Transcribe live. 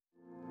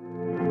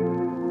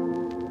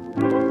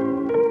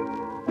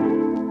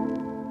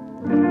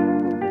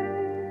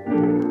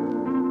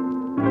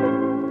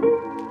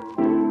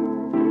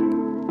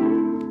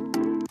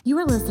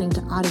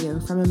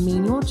audio from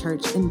Emmanuel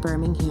Church in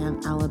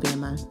Birmingham,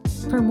 Alabama.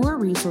 For more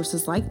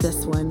resources like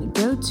this one,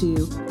 go to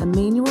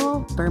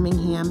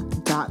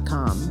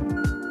emmanuelbirmingham.com.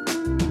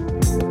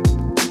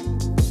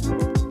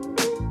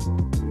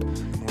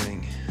 Good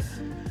morning.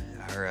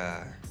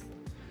 Our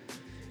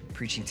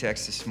preaching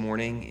text this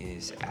morning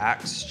is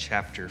Acts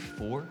chapter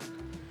 4,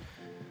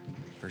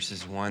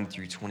 verses 1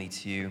 through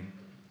 22.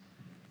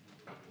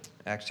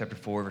 Acts chapter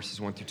 4, verses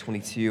 1 through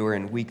 22. We're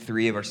in week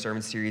 3 of our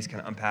sermon series,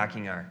 kind of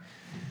unpacking our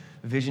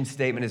vision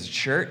statement as a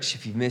church.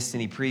 If you've missed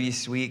any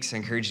previous weeks, I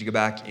encourage you to go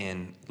back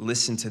and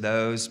listen to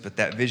those. But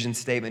that vision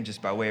statement,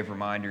 just by way of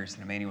reminders,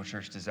 that Emmanuel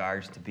Church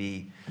desires to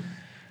be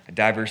a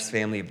diverse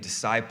family of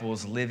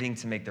disciples living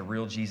to make the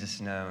real Jesus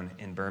known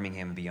in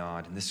Birmingham and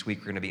beyond. And this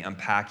week, we're going to be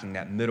unpacking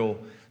that middle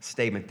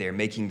statement there,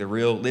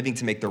 living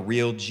to make the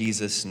real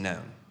Jesus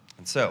known.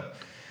 And so,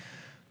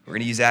 we're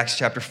going to use Acts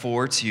chapter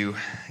 4 to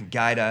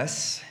guide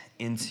us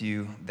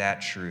into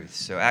that truth.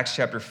 So Acts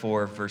chapter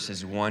 4,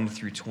 verses 1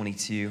 through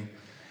 22.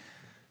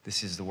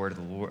 This is the word of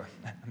the Lord.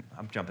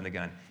 I'm jumping the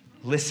gun.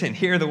 Listen,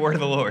 hear the word of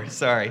the Lord.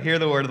 Sorry, hear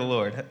the word of the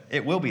Lord.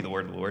 It will be the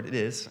word of the Lord. It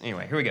is.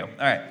 Anyway, here we go. All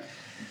right.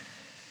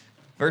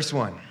 Verse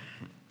 1.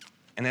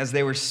 And as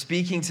they were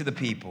speaking to the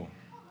people,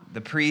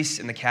 the priests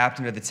and the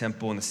captain of the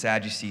temple and the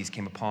Sadducees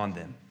came upon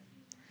them,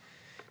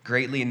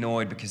 greatly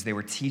annoyed because they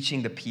were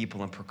teaching the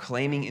people and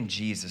proclaiming in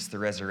Jesus the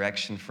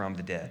resurrection from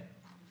the dead.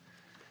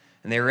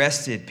 And they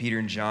arrested Peter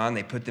and John.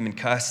 They put them in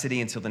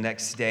custody until the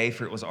next day,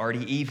 for it was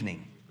already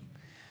evening.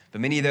 But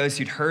many of those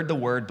who'd heard the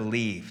word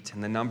believed,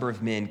 and the number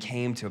of men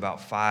came to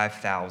about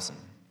 5,000.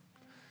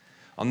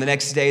 On the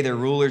next day, their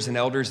rulers and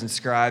elders and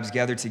scribes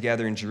gathered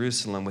together in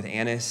Jerusalem with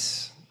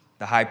Annas,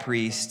 the high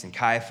priest, and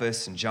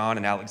Caiaphas, and John,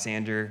 and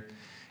Alexander,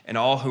 and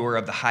all who were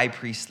of the high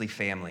priestly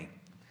family.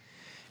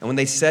 And when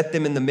they set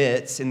them in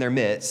their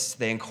midst,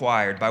 they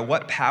inquired, "By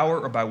what power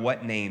or by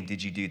what name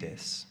did you do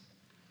this?"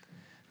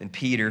 Then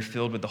Peter,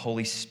 filled with the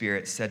Holy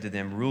Spirit, said to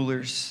them,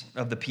 "Rulers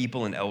of the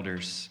people and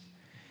elders,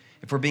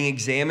 if we're being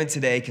examined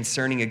today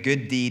concerning a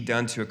good deed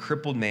done to a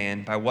crippled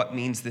man, by what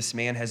means this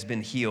man has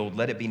been healed,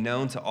 let it be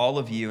known to all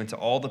of you and to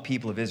all the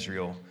people of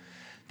Israel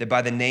that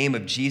by the name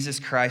of Jesus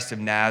Christ of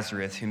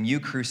Nazareth, whom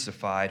you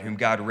crucified, whom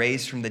God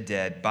raised from the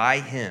dead, by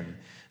him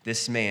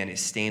this man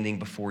is standing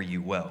before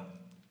you well.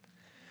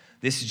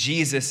 This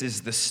Jesus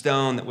is the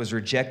stone that was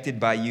rejected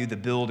by you, the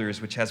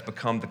builders, which has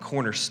become the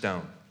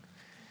cornerstone.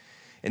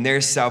 And there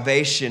is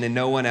salvation in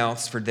no one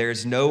else, for there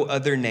is no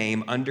other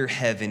name under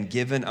heaven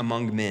given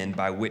among men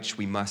by which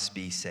we must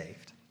be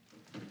saved."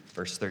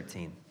 Verse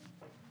 13.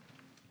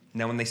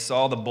 Now when they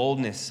saw the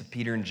boldness of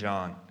Peter and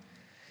John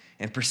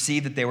and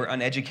perceived that they were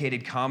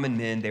uneducated common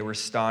men, they were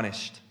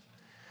astonished.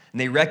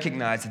 And they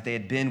recognized that they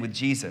had been with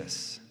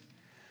Jesus.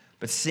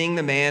 But seeing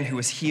the man who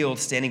was healed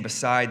standing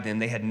beside them,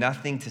 they had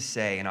nothing to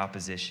say in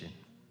opposition.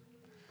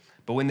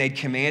 But when they'd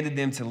commanded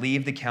them to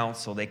leave the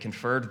council, they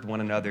conferred with one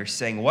another,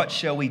 saying, "What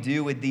shall we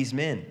do with these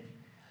men?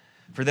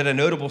 For that a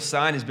notable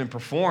sign has been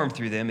performed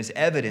through them is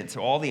evident to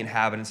all the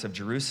inhabitants of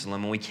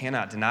Jerusalem, and we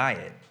cannot deny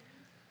it.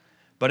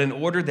 But in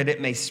order that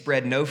it may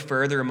spread no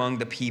further among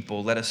the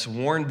people, let us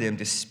warn them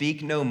to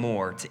speak no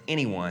more to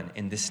anyone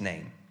in this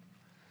name."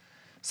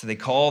 So they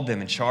called them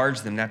and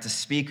charged them not to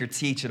speak or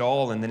teach at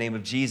all in the name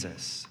of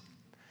Jesus.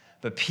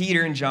 But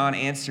Peter and John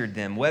answered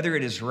them, "Whether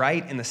it is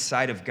right in the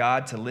sight of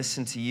God to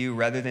listen to you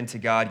rather than to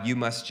God, you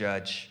must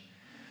judge.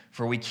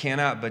 For we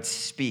cannot but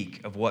speak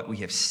of what we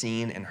have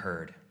seen and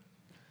heard."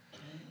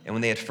 And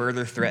when they had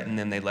further threatened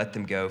them, they let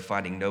them go,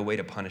 finding no way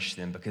to punish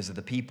them because of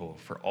the people,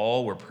 for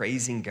all were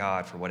praising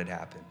God for what had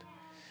happened.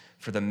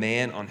 For the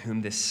man on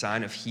whom this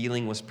sign of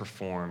healing was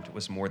performed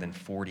was more than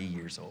 40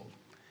 years old.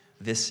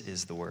 This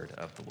is the word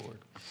of the Lord.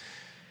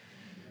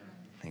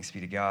 Thanks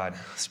be to God.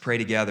 Let's pray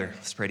together.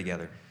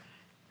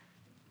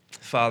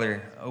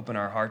 Father, open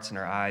our hearts and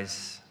our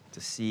eyes to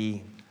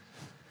see,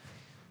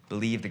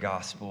 believe the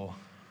gospel.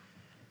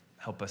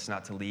 Help us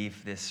not to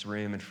leave this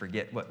room and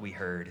forget what we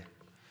heard.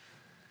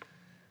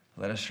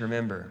 Let us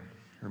remember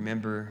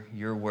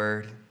your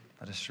word.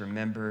 Let us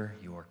remember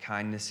your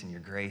kindness and your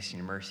grace and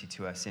your mercy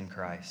to us in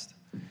Christ.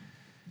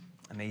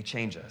 And may you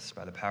change us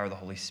by the power of the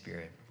Holy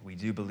Spirit. We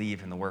do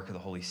believe in the work of the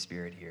Holy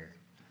Spirit here.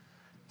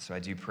 So I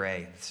do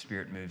pray the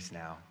Spirit moves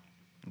now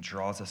and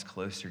draws us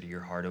closer to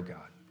your heart, O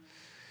God.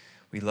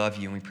 We love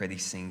you and we pray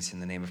these things in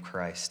the name of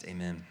Christ.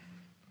 Amen.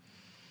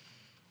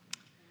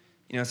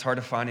 You know, it's hard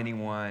to find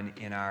anyone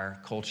in our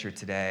culture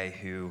today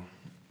who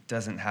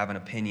doesn't have an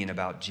opinion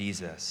about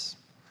Jesus.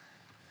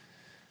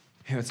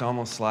 You know, it's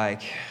almost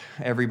like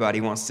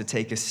everybody wants to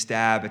take a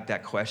stab at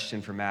that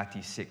question from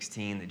Matthew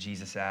 16 that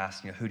Jesus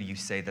asked, who do you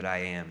say that I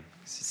am?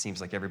 It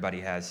seems like everybody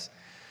has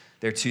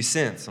their 2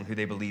 cents on who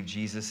they believe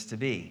Jesus to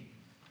be.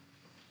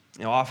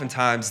 You know,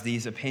 oftentimes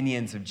these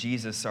opinions of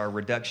Jesus are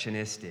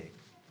reductionistic.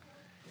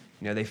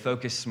 You know, they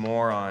focus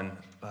more on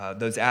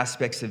those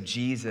aspects of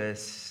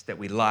Jesus that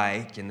we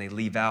like, and they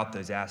leave out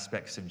those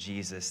aspects of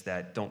Jesus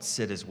that don't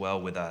sit as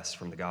well with us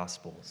from the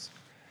Gospels.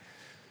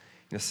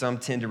 You know, some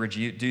tend to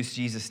reduce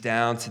Jesus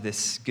down to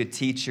this good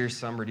teacher.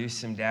 Some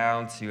reduce him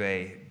down to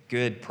a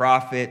good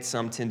prophet.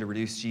 Some tend to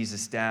reduce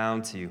Jesus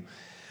down to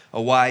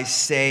a wise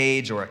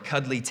sage or a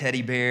cuddly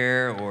teddy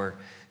bear, or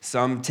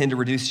some tend to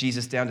reduce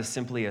Jesus down to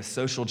simply a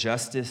social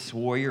justice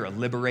warrior, a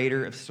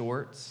liberator of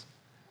sorts.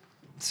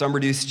 Some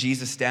reduce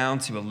Jesus down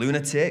to a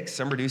lunatic.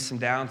 Some reduce him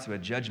down to a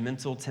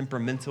judgmental,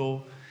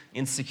 temperamental,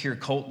 insecure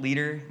cult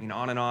leader.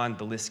 On and on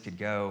the list could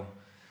go.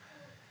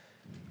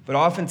 But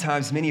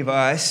oftentimes, many of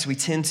us, we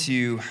tend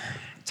to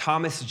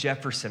Thomas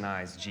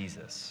Jeffersonize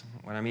Jesus.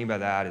 What I mean by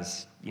that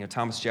is,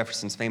 Thomas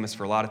Jefferson's famous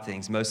for a lot of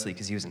things, mostly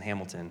because he was in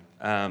Hamilton.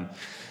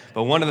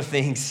 But one of the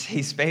things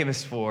he's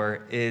famous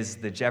for is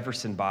the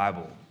Jefferson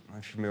Bible. I'm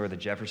not familiar with the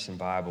Jefferson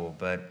Bible,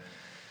 but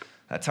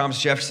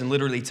Thomas Jefferson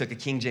literally took a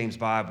King James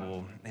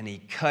Bible and he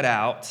cut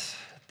out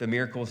the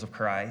miracles of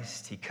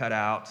Christ. He cut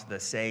out the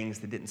sayings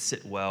that didn't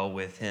sit well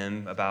with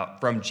him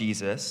from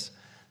Jesus,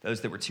 those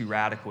that were too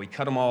radical. He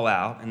cut them all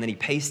out, and then he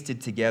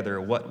pasted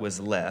together what was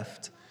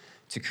left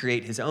to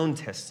create his own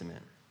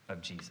testament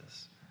of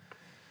Jesus.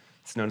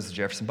 It's known as the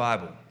Jefferson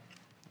Bible.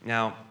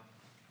 Now,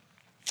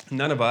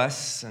 none of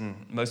us, and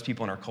most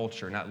people in our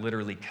culture, are not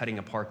literally cutting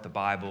apart the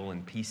Bible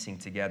and piecing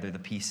together the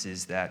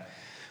pieces that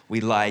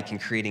we like and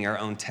creating our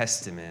own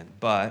testament,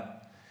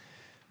 but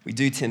we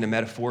do tend to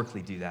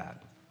metaphorically do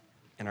that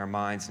in our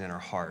minds and in our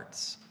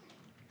hearts.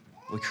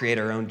 We create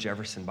our own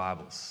Jefferson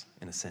Bibles,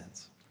 in a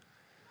sense.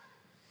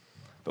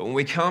 But when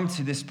we come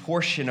to this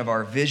portion of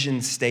our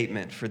vision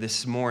statement for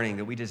this morning,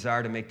 that we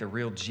desire to make the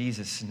real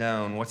Jesus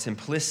known, what's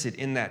implicit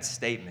in that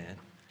statement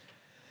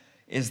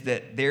is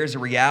that there's a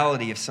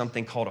reality of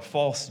something called a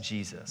false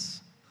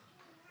Jesus,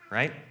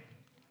 right?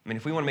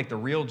 If we want to make the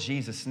real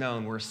Jesus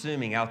known, we're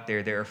assuming out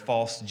there are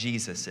false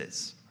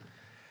Jesuses.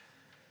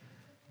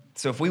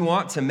 So if we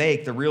want to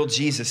make the real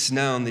Jesus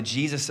known, the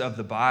Jesus of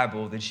the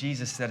Bible, the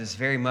Jesus that is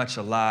very much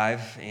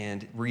alive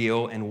and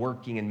real and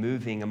working and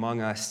moving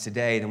among us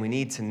today, then we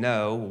need to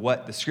know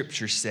what the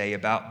scriptures say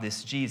about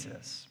this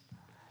Jesus.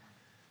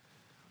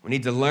 We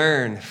need to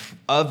learn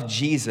of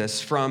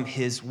Jesus from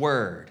his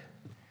word.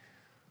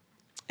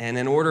 And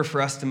in order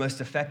for us to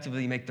most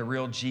effectively make the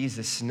real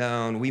Jesus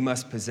known, we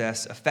must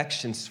possess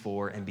affections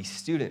for and be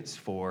students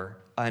for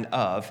and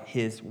of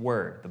his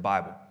word, the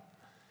Bible.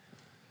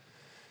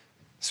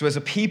 So as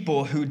a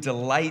people who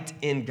delight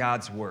in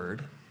God's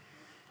word,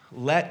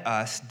 let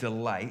us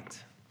delight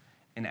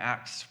in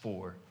Acts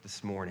 4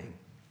 this morning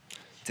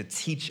to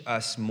teach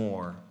us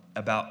more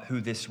about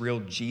who this real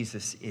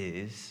Jesus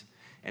is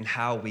and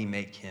how we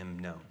make him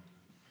known.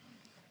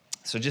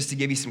 So just to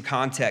give you some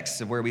context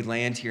of where we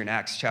land here in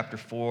Acts chapter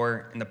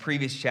 4, in the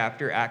previous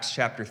chapter, Acts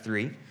chapter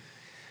 3,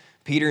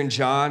 Peter and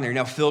John, they're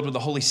now filled with the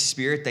Holy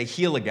Spirit. They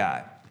heal a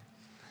guy.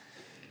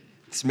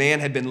 This man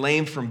had been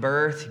lame from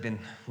birth. He'd been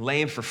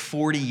lame for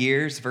 40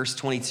 years. Verse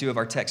 22 of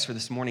our text for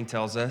this morning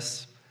tells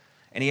us.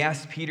 And he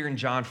asked Peter and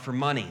John for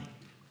money.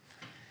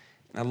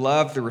 And I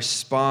love the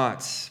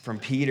response from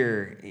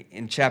Peter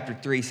in chapter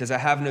 3. He says, I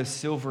have no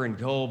silver and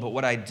gold, but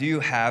what I do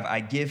have,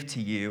 I give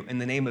to you. In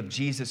the name of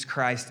Jesus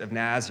Christ of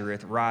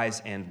Nazareth,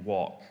 rise and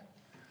walk.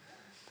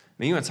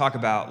 You want to talk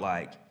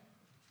about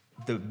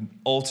the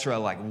ultra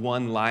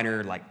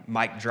one-liner,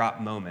 mic drop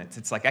moments.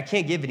 It's I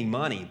can't give any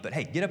money, but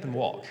hey, get up and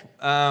walk.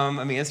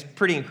 It's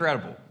pretty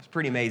incredible. It's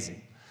pretty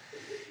amazing.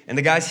 And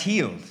the guy's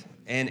healed.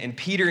 And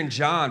Peter and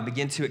John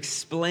begin to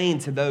explain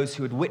to those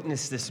who had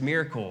witnessed this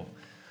miracle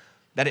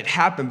that it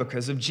happened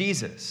because of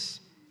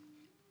Jesus.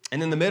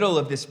 And in the middle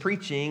of this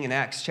preaching in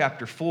Acts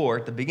chapter 4,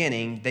 at the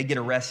beginning, they get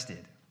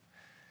arrested.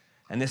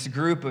 And this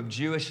group of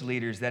Jewish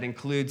leaders that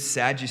includes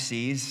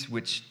Sadducees,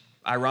 which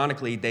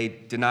ironically, they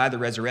deny the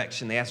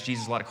resurrection. They ask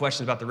Jesus a lot of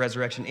questions about the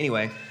resurrection.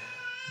 Anyway,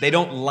 they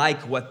don't like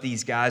what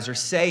these guys are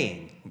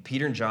saying,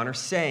 Peter and John are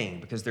saying,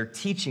 because they're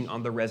teaching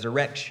on the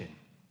resurrection.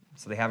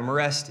 So they have them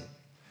arrested.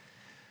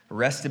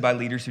 Arrested by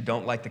leaders who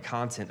don't like the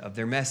content of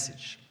their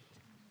message.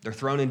 They're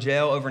thrown in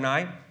jail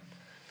overnight.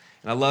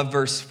 And I love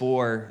verse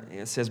 4.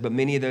 It says, but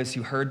many of those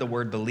who heard the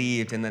word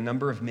believed, and the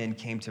number of men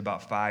came to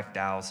about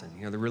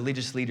 5,000. The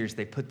religious leaders,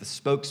 they put the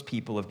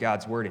spokespeople of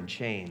God's word in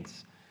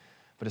chains.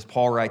 But as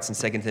Paul writes in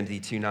 2 Timothy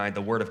 2:9,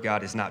 the word of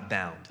God is not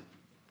bound,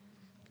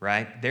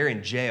 right? They're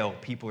in jail.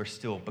 People are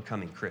still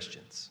becoming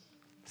Christians.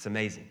 It's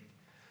amazing.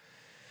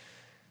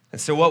 And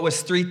so what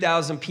was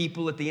 3,000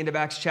 people at the end of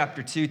Acts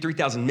chapter 2,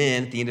 3,000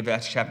 men at the end of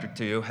Acts chapter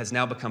 2, has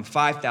now become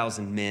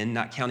 5,000 men,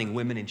 not counting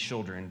women and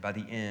children, by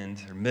the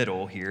end or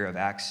middle here of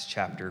Acts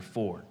chapter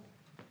 4.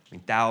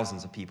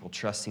 Thousands of people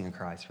trusting in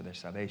Christ for their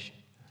salvation.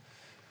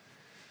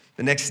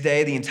 The next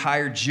day, the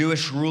entire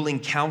Jewish ruling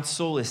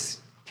council is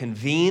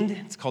convened.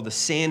 It's called the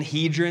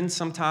Sanhedrin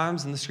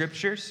sometimes in the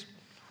scriptures.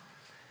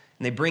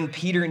 And they bring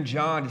Peter and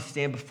John to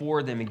stand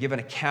before them and give an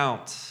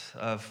account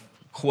of,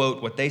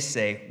 quote, what they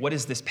say, what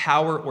is this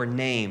power or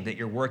name that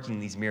you're working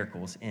these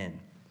miracles in?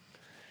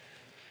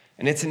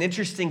 And it's an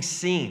interesting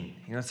scene.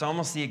 It's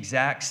almost the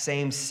exact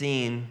same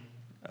scene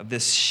of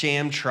this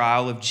sham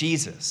trial of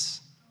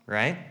Jesus,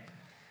 right?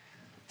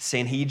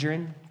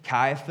 Sanhedrin,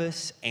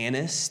 Caiaphas,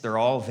 Annas, they're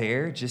all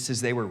there just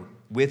as they were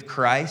with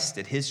Christ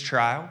at his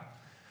trial.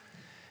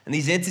 And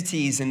these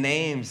entities and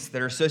names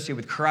that are associated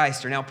with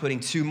Christ are now putting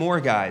two more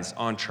guys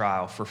on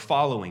trial for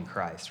following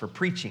Christ, for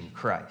preaching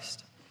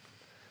Christ.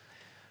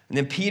 And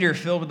then Peter,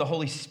 filled with the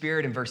Holy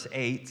Spirit in verse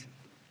 8,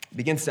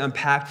 begins to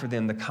unpack for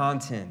them the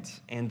content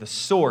and the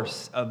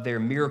source of their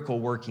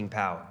miracle-working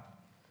power.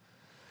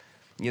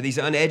 These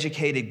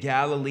uneducated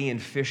Galilean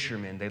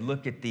fishermen, they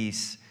look at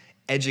these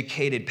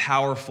educated,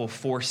 powerful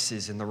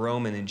forces in the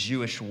Roman and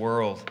Jewish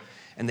world,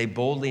 and they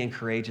boldly and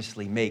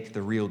courageously make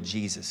the real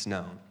Jesus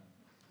known.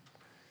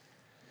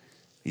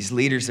 These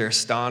leaders are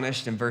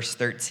astonished. In verse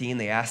 13,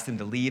 they ask them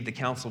to leave the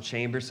council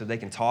chamber so they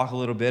can talk a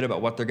little bit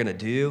about what they're going to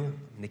do.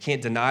 And they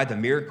can't deny the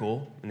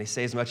miracle, and they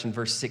say as much in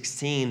verse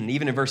 16. And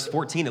even in verse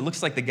 14, it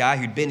looks like the guy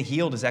who'd been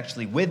healed is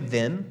actually with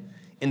them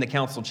in the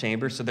council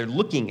chamber, so they're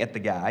looking at the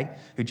guy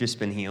who'd just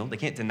been healed. They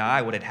can't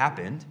deny what had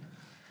happened.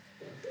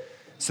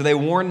 So they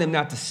warn them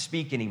not to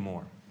speak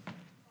anymore,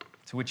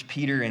 to which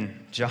Peter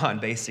and John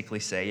basically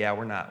say, yeah,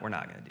 we're not going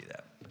to do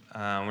that.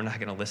 We're not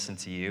going to listen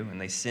to you.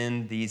 And they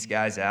send these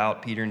guys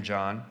out, Peter and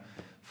John,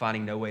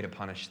 finding no way to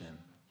punish them.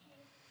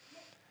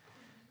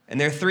 And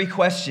there are three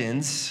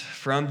questions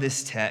from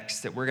this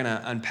text that we're going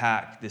to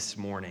unpack this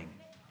morning.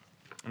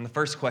 And the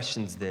first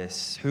question is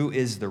this: who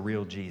is the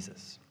real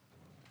Jesus?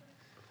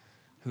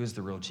 Who is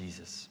the real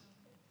Jesus?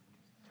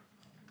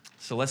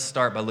 So let's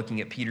start by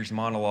looking at Peter's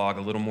monologue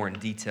a little more in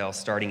detail,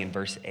 starting in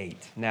verse 8.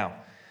 Now,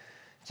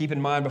 keep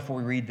in mind before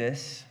we read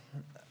this,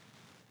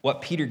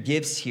 what Peter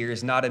gives here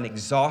is not an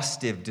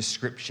exhaustive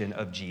description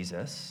of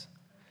Jesus,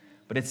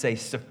 but it's a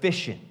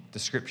sufficient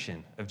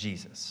description of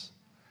Jesus.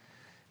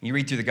 You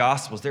read through the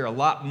Gospels, there are a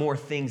lot more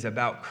things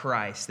about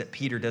Christ that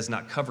Peter does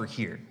not cover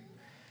here.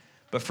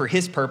 But for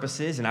his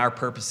purposes and our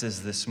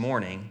purposes this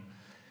morning,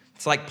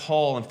 it's like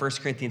Paul in 1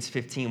 Corinthians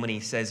 15 when he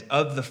says,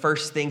 of the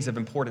first things of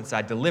importance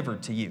I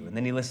delivered to you. And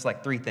then he lists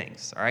like three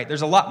things, all right?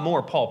 There's a lot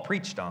more Paul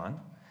preached on,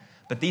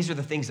 but these are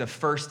the things of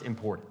first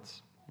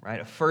importance, right?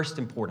 Of first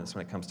importance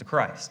when it comes to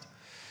Christ.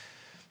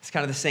 It's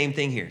kind of the same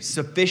thing here.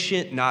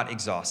 Sufficient, not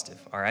exhaustive,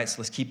 all right? So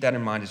let's keep that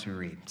in mind as we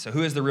read. So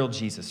who is the real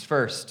Jesus?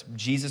 First,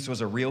 Jesus was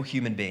a real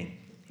human being.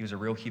 He was a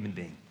real human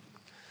being.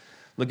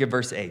 Look at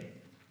verse 8.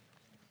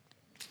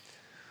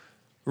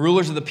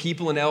 Rulers of the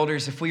people and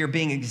elders, if we are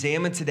being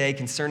examined today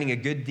concerning a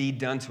good deed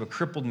done to a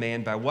crippled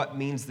man, by what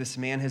means this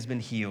man has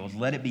been healed,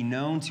 let it be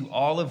known to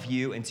all of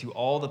you and to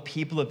all the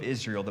people of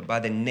Israel that by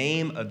the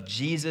name of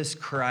Jesus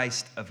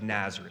Christ of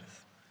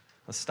Nazareth.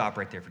 Let's stop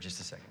right there for just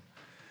a second.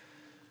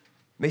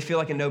 It may feel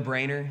like a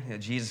no-brainer that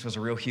Jesus was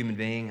a real human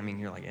being. I mean,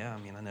 you're like, yeah,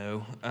 I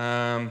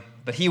know.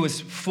 But he was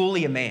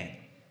fully a man.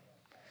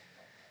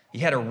 He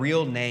had a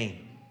real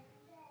name.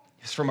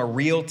 He was from a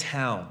real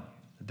town,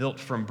 built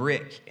from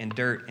brick and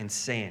dirt and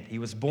sand. He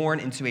was born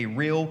into a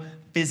real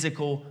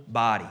physical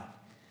body.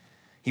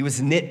 He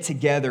was knit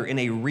together in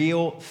a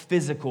real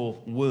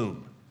physical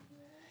womb.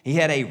 He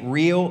had a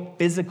real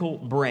physical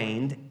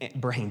brain,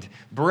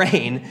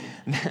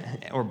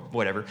 or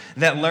whatever,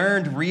 that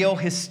learned real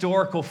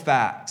historical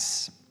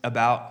facts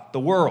about the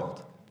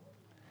world.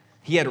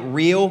 He had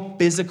real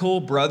physical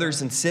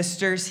brothers and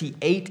sisters. He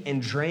ate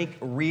and drank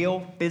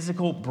real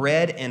physical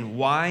bread and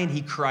wine.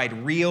 He cried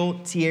real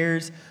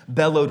tears,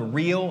 bellowed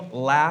real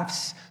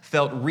laughs,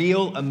 felt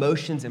real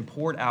emotions, and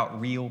poured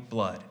out real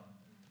blood.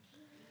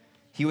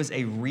 He was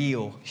a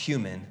real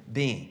human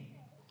being.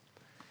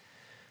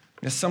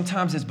 Now,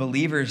 sometimes as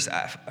believers,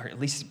 or at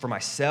least for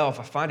myself,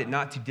 I find it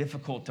not too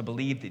difficult to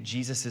believe that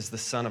Jesus is the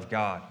Son of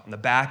God on the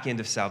back end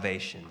of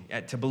salvation,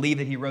 to believe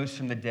that he rose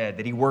from the dead,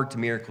 that he worked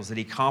miracles, that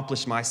he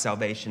accomplished my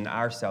salvation,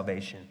 our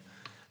salvation,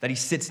 that he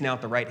sits now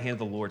at the right hand of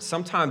the Lord.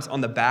 Sometimes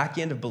on the back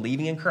end of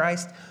believing in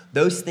Christ,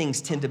 those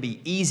things tend to be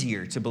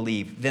easier to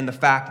believe than the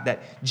fact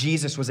that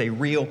Jesus was a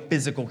real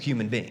physical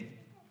human being,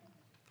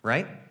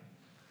 right?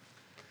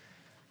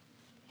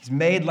 He's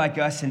made like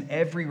us in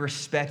every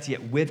respect,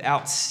 yet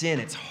without sin.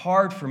 It's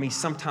hard for me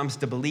sometimes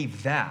to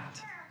believe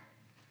that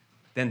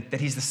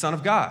he's the Son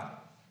of God.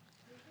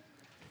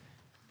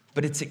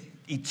 But it's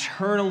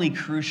eternally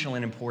crucial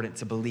and important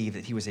to believe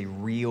that he was a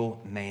real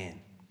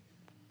man.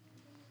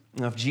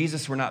 Now, if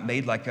Jesus were not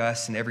made like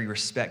us in every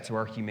respect to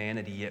our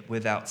humanity, yet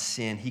without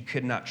sin, he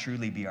could not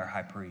truly be our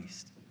high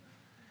priest.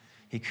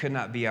 He could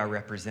not be our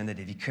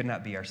representative. He could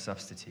not be our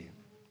substitute.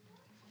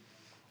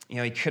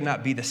 He could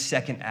not be the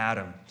second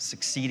Adam,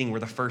 succeeding where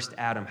the first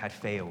Adam had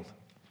failed.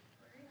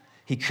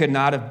 He could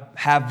not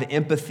have the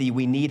empathy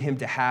we need him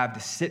to have to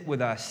sit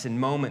with us in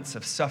moments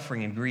of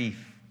suffering and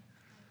grief.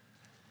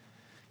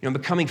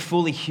 Becoming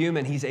fully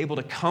human, he's able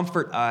to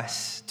comfort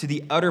us to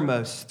the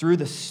uttermost through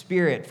the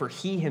Spirit, for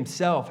he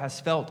himself has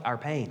felt our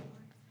pain.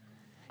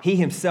 He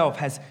himself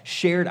has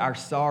shared our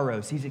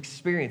sorrows. He's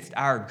experienced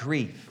our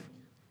grief.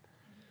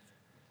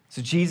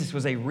 So Jesus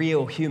was a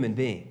real human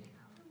being,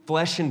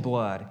 flesh and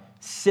blood,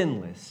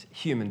 sinless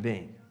human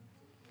being.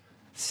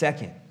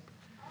 Second,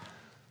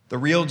 the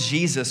real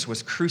Jesus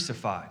was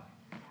crucified.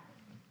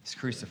 He's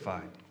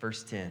crucified.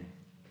 Verse 10,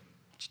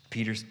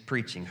 Peter's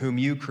preaching, whom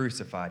you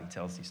crucified, he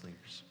tells these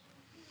leaders.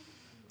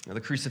 Now,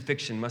 the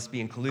crucifixion must be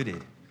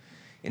included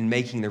in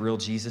making the real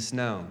Jesus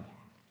known.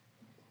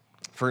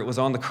 For it was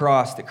on the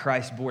cross that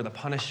Christ bore the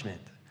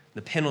punishment,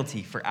 the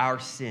penalty for our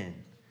sin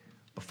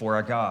before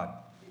our God.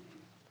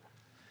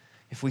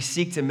 If we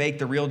seek to make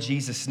the real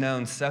Jesus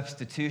known,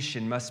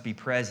 substitution must be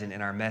present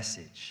in our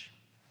message.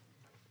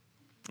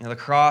 Now, the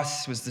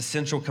cross was the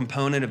central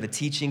component of the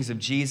teachings of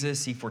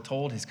Jesus. He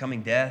foretold his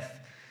coming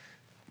death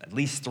at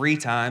least 3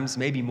 times,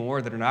 maybe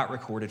more, that are not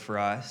recorded for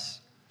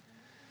us.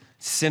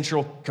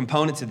 Central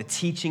component to the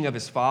teaching of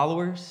his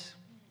followers.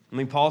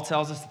 Paul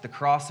tells us that the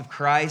cross of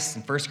Christ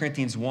in 1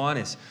 Corinthians 1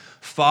 is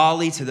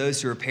folly to those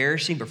who are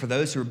perishing, but for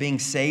those who are being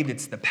saved,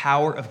 it's the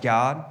power of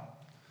God.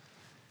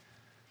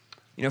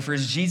 For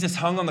as Jesus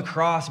hung on the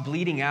cross,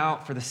 bleeding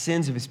out for the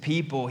sins of his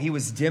people, he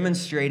was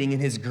demonstrating in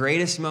his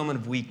greatest moment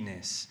of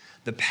weakness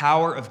the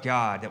power of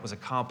God that was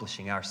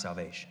accomplishing our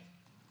salvation.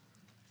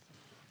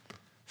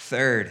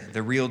 Third,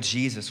 the real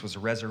Jesus was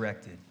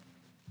resurrected.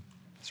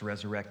 It's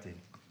resurrected.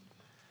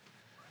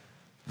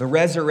 The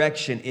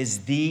resurrection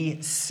is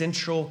the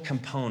central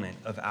component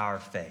of our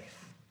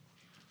faith.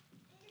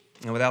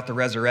 And without the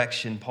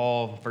resurrection,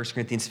 Paul, 1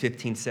 Corinthians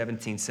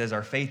 15:17 says,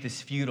 our faith is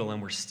futile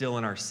and we're still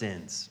in our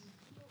sins.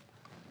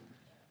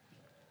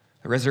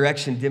 The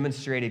resurrection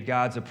demonstrated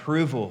God's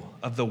approval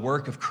of the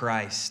work of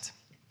Christ,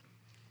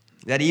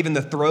 that even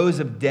the throes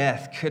of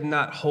death could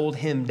not hold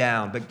him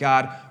down, but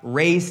God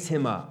raised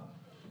him up.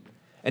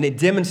 And it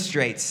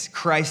demonstrates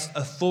Christ's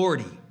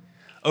authority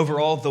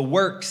over all the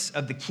works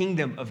of the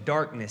kingdom of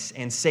darkness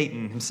and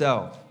Satan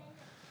himself.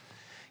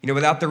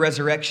 Without the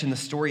resurrection, the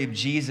story of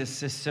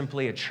Jesus is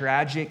simply a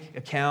tragic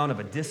account of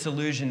a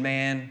disillusioned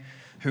man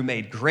who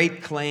made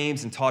great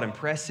claims and taught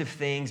impressive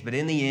things, but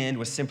in the end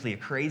was simply a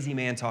crazy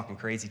man talking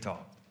crazy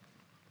talk.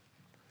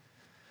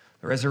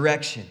 The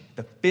resurrection,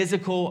 the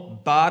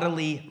physical,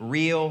 bodily,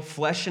 real,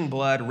 flesh and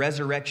blood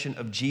resurrection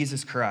of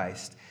Jesus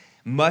Christ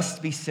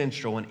must be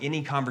central in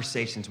any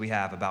conversations we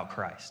have about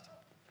Christ.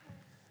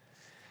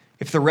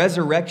 If the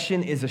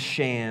resurrection is a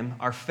sham,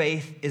 our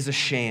faith is a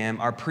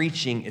sham, our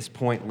preaching is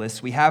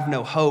pointless, we have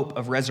no hope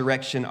of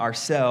resurrection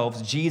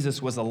ourselves,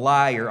 Jesus was a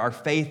liar, our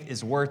faith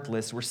is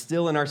worthless, we're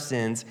still in our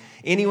sins,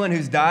 anyone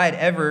who's died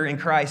ever in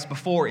Christ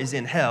before is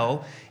in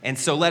hell, and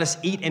so let us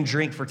eat and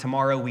drink, for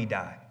tomorrow we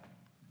die.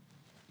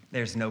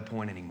 There's no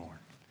point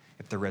anymore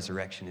if the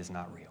resurrection is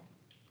not real.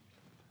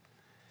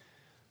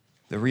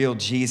 The real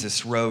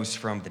Jesus rose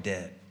from the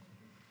dead.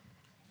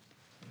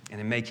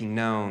 And in making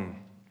known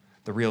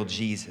the real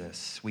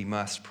Jesus, we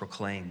must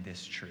proclaim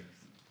this truth.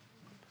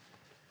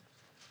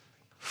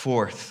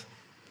 Fourth,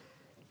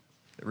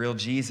 the real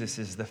Jesus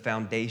is the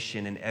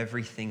foundation in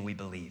everything we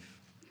believe.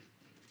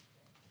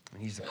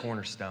 And he's the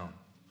cornerstone.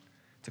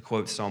 To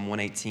quote Psalm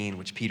 118,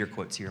 which Peter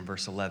quotes here in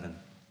verse 11.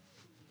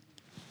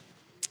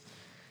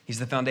 He's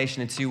the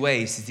foundation in 2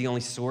 ways. He's the only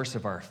source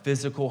of our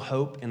physical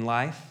hope in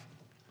life.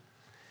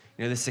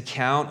 This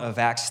account of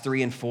Acts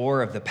 3 and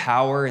 4 of the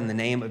power in the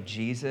name of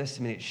Jesus,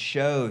 it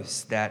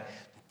shows that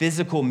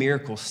physical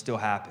miracles still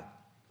happen,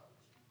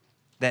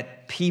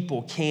 that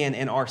people can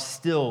and are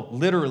still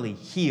literally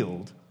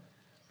healed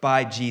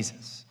by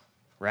Jesus,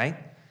 right?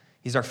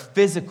 He's our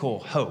physical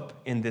hope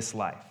in this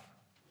life.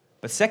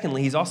 But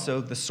secondly, he's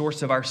also the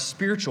source of our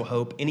spiritual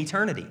hope in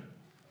eternity.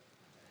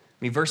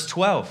 Verse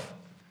 12,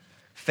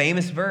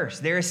 famous verse,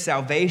 there is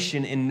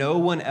salvation in no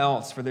one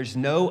else, for there's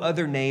no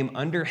other name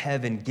under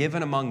heaven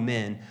given among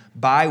men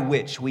by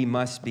which we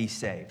must be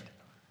saved.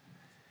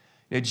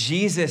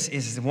 Jesus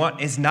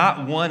is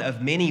not one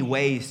of many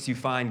ways to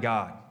find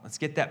God. Let's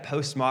get that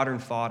postmodern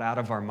thought out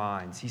of our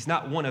minds. He's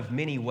not one of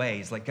many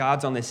ways, like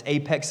God's on this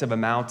apex of a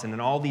mountain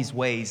and all these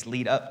ways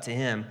lead up to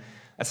him.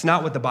 That's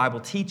not what the Bible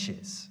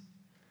teaches.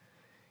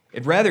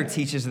 It rather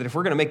teaches that if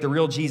we're going to make the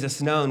real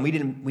Jesus known,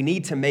 we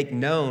need to make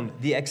known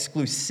the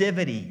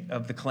exclusivity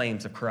of the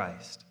claims of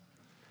Christ.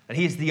 That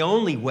he is the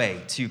only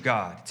way to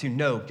God, to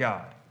know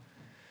God.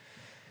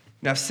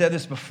 Now, I've said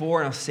this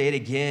before and I'll say it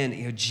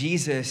again.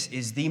 Jesus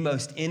is the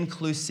most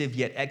inclusive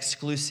yet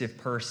exclusive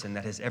person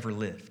that has ever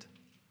lived.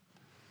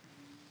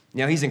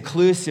 He's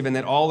inclusive in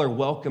that all are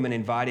welcome and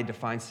invited to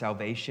find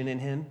salvation in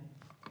him.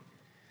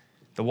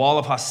 The wall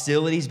of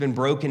hostility has been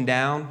broken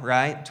down,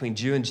 right, between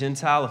Jew and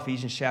Gentile,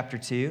 Ephesians chapter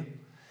 2.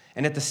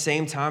 And at the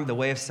same time, the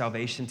way of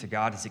salvation to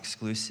God is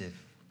exclusive.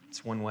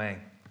 It's one way.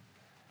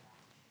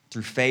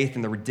 Through faith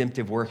in the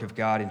redemptive work of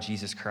God in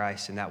Jesus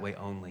Christ, in that way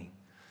only.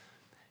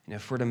 And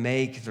if we're to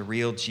make the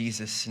real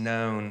Jesus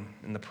known,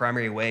 and the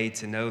primary way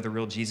to know the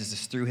real Jesus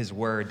is through his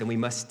word, then we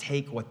must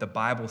take what the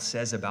Bible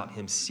says about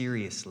him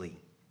seriously.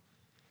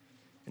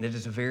 And it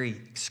is a very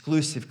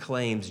exclusive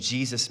claims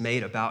Jesus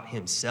made about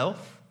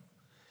himself,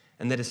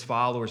 and that his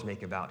followers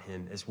make about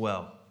him as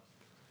well.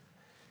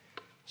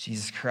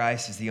 Jesus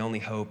Christ is the only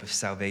hope of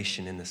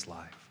salvation in this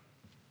life.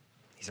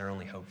 He's our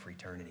only hope for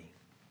eternity.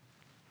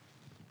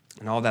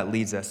 And all that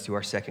leads us to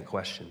our second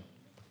question.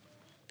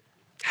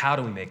 How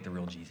do we make the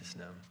real Jesus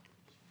known?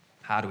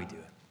 How do we do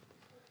it?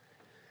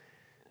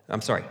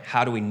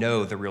 How do we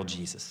know the real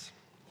Jesus?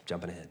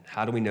 Jumping ahead.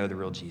 How do we know the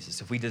real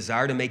Jesus? If we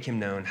desire to make him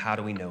known, how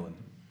do we know him?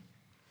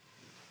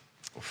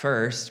 Well,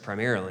 first,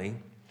 primarily,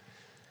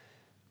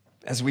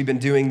 As we've been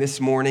doing this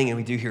morning and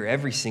we do here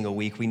every single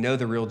week, we know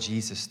the real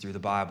Jesus through the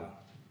Bible.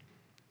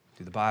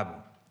 Through the Bible.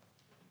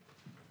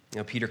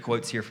 Peter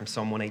quotes here from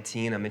Psalm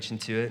 118, I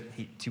mentioned to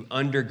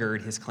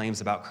undergird his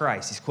claims about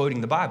Christ. He's quoting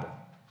the Bible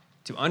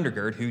to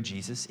undergird who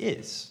Jesus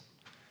is.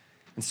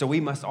 And so we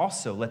must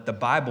also let the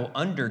Bible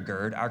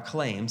undergird our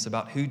claims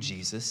about who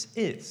Jesus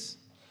is.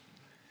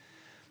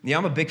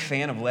 I'm a big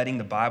fan of letting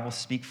the Bible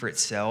speak for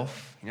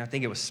itself. I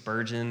think it was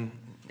Spurgeon.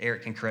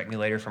 Eric can correct me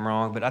later if I'm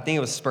wrong, but I think it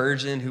was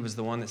Spurgeon who was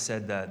the one that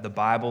said the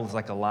Bible is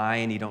like a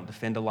lion. You don't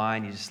defend a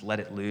lion, you just let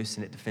it loose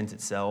and it defends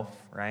itself,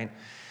 right?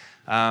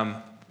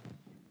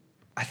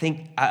 I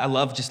think I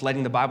love just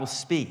letting the Bible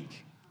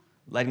speak,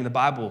 letting the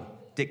Bible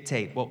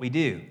dictate what we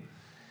do.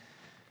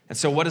 And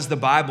so what does the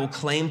Bible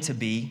claim to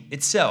be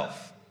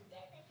itself?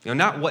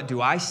 Not what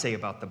do I say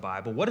about the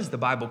Bible, what does the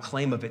Bible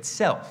claim of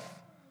itself?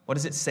 What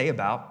does it say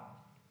about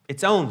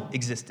its own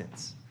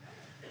existence?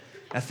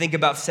 Now think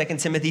about 2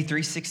 Timothy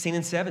 3:16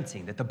 and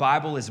 17, that the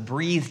Bible is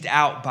breathed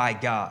out by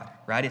God,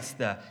 right?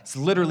 It's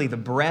literally the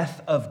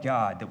breath of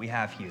God that we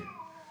have here.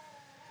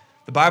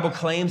 The Bible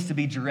claims to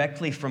be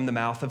directly from the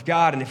mouth of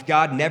God, and if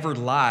God never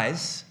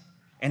lies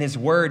and his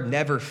word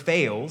never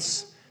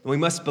fails, then we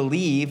must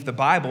believe the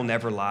Bible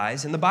never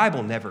lies and the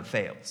Bible never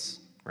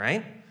fails,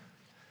 right?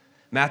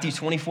 Matthew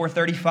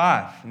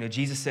 24:35,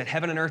 Jesus said,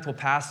 heaven and earth will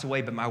pass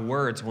away, but my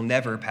words will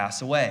never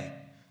pass away.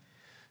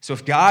 So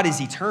if God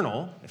is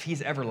eternal, if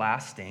he's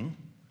everlasting,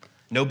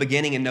 no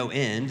beginning and no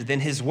end,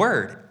 then his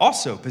word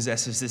also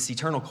possesses this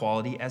eternal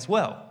quality as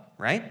well,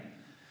 right?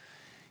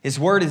 His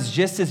word is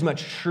just as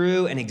much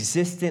true and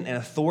existent and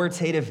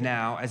authoritative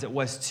now as it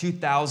was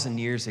 2,000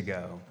 years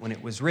ago when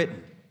it was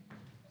written.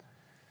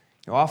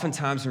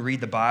 Oftentimes we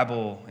read the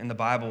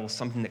Bible,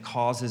 something that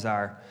causes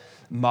our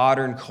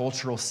modern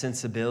cultural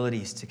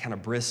sensibilities to kind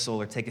of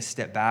bristle or take a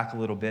step back a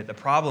little bit. The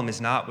problem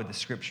is not with the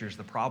scriptures,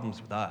 the problem's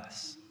with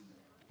us.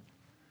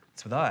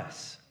 It's with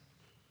us.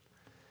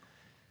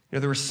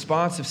 The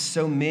response of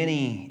so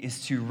many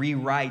is to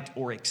rewrite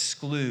or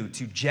exclude,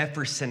 to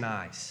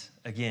Jeffersonize,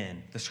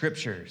 again, the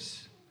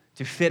scriptures,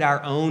 to fit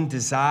our own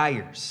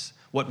desires,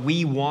 what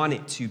we want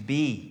it to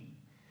be.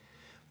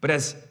 But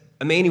as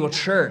Emmanuel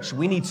Church,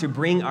 we need to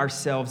bring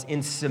ourselves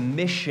in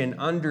submission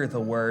under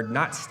the word,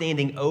 not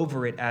standing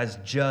over it as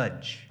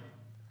judge.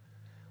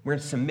 We're in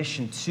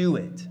submission to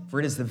it,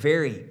 for it is the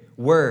very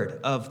word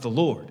of the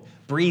Lord,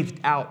 breathed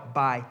out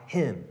by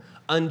him,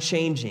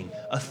 unchanging,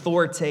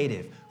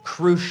 authoritative,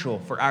 crucial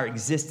for our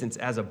existence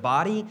as a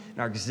body and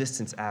our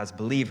existence as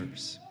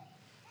believers.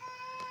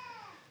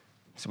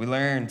 So we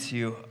learn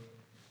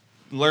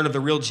of the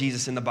real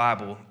Jesus in the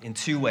Bible in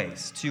two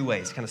ways,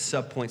 kind of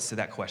subpoints to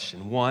that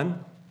question.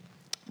 One,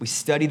 we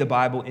study the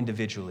Bible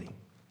individually.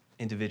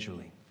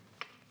 We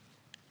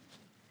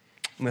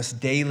must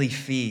daily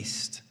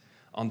feast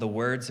on the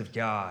words of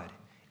God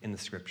in the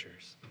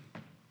scriptures.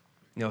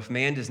 If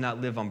man does not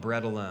live on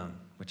bread alone,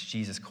 which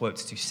Jesus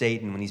quotes to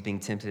Satan when he's being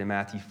tempted in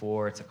Matthew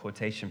 4. It's a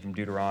quotation from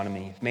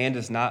Deuteronomy. If man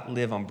does not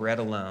live on bread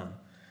alone,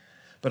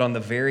 but on the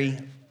very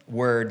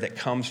word that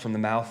comes from the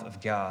mouth of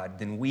God,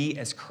 then we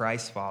as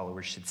Christ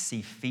followers should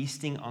see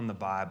feasting on the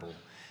Bible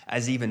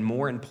as even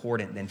more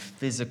important than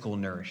physical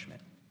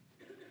nourishment.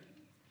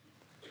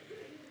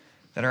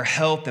 That our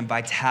health and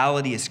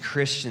vitality as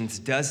Christians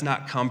does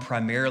not come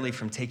primarily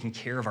from taking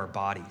care of our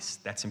bodies.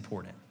 That's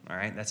important, all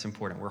right? That's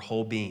important. We're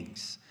whole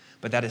beings.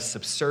 But that is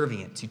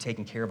subservient to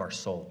taking care of our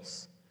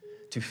souls,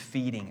 to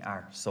feeding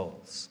our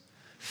souls,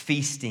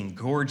 feasting,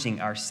 gorging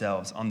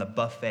ourselves on the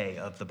buffet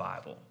of the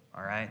Bible,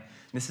 all right?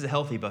 And this is a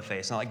healthy buffet.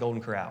 It's not like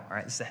Golden Corral, all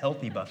right? This is a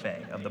healthy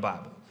buffet of the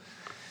Bible.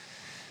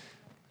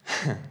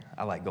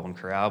 I like Golden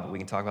Corral, but we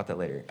can talk about that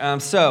later.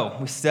 So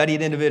we study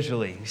it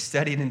individually.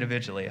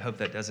 I hope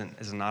that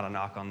is not a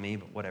knock on me,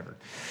 but whatever.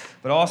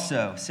 But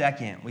also,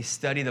 second, we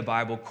study the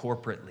Bible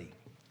corporately.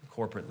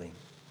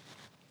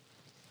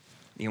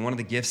 One of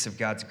the gifts of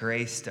God's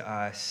grace to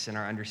us and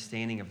our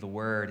understanding of the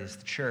word is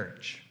the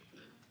church.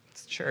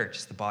 It's the church.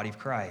 It's the body of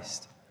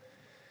Christ.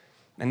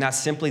 And not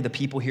simply the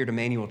people here at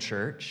Emmanuel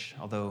Church,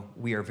 although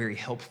we are very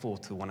helpful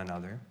to one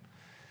another,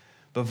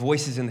 but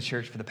voices in the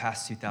church for the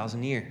past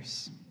 2,000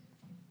 years.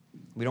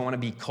 We don't want to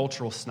be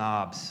cultural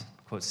snobs,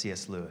 quote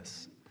C.S.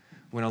 Lewis.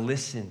 We want to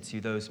listen to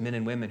those men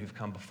and women who've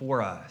come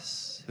before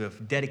us, who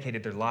have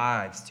dedicated their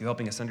lives to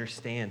helping us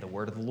understand the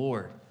word of the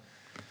Lord.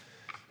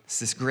 It's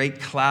this great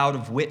cloud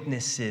of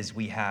witnesses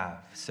we have,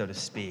 so to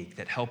speak,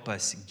 that help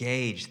us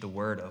gauge the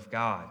word of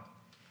God.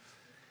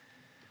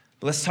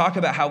 But let's talk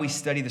about how we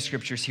study the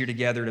scriptures here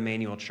together at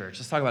Emmanuel Church.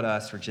 Let's talk about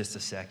us for just a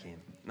second.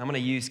 I'm going to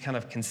use kind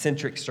of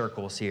concentric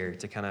circles here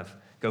to kind of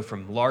go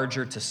from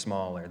larger to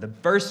smaller. The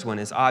first one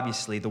is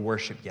obviously the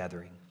worship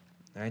gathering,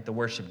 right? The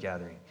worship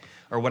gathering,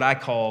 or what I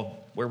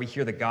call where we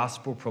hear the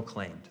gospel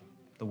proclaimed,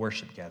 the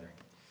worship gathering.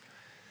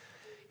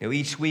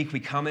 Each week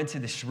we come into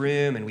this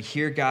room and we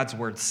hear God's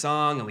word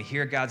sung and we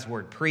hear God's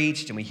word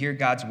preached and we hear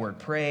God's word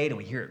prayed and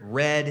we hear it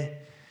read.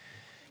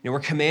 We're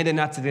commanded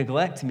not to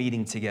neglect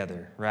meeting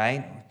together,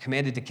 right? We're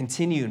commanded to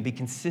continue and be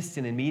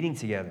consistent in meeting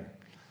together.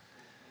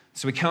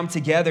 So we come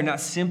together not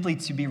simply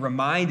to be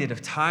reminded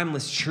of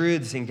timeless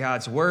truths in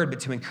God's word, but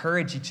to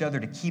encourage each other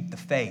to keep the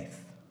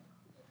faith.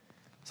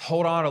 Let's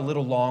hold on a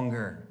little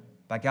longer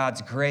by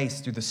God's grace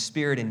through the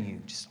Spirit in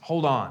you. Just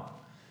hold on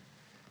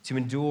to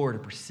endure, to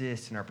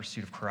persist in our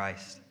pursuit of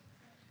Christ.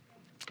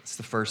 It's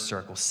the first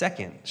circle.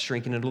 Second,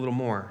 shrinking it a little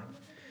more,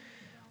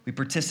 we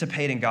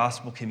participate in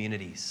gospel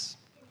communities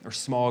or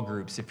small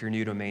groups if you're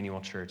new to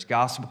Emmanuel Church.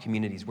 Gospel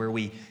communities where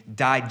we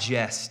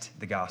digest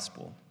the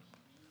gospel.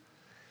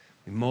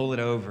 We mull it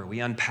over, we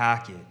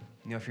unpack it.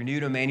 If you're new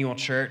to Emmanuel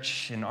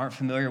Church and aren't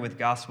familiar with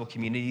gospel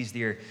communities,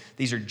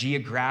 these are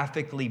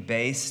geographically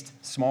based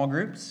small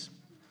groups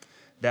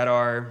that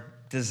are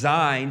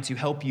designed to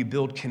help you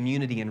build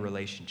community and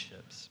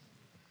relationships.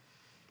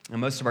 And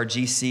most of our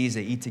GCs,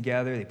 they eat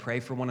together, they pray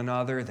for one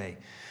another, they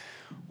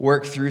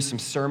work through some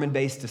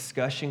sermon-based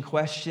discussion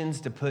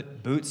questions to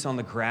put boots on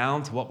the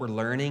ground to what we're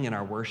learning in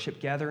our worship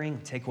gathering,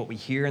 take what we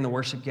hear in the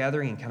worship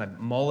gathering and kind of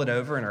mull it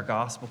over in our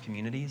gospel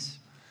communities.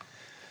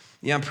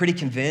 I'm pretty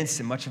convinced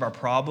that much of our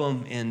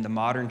problem in the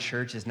modern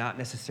church is not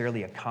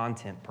necessarily a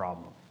content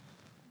problem.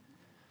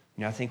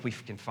 I think we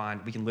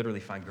can literally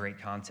find great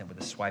content with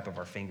a swipe of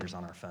our fingers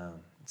on our phone.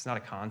 It's not a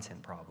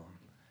content problem.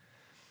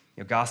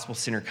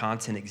 Gospel-centered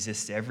content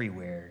exists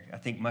everywhere. I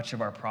think much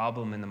of our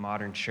problem in the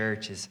modern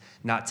church is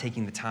not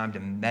taking the time to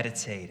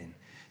meditate and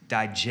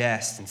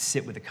digest and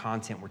sit with the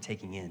content we're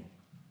taking in,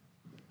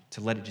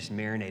 to let it just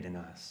marinate in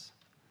us.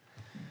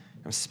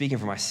 I'm speaking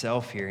for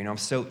myself here. I'm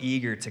so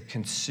eager to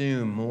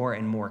consume more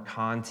and more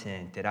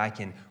content that I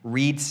can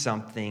read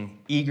something,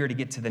 eager to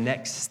get to the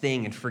next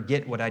thing and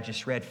forget what I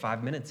just read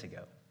 5 minutes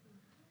ago.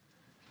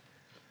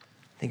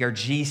 I think our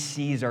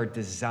GCs are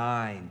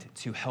designed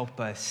to help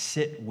us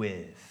sit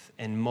with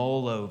and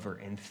mull over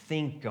and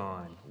think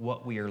on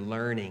what we are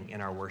learning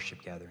in our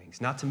worship gatherings.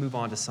 Not to move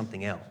on to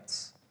something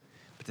else,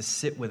 but to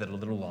sit with it a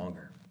little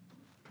longer.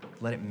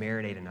 Let it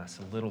marinate in us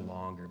a little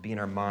longer, be in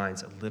our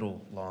minds a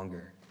little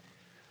longer.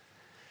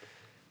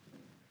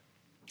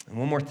 And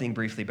one more thing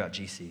briefly about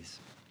GCs.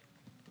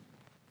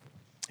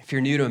 If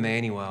you're new to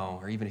Emmanuel,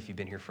 or even if you've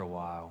been here for a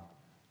while,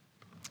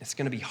 it's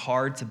going to be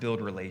hard to build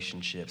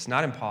relationships.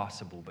 Not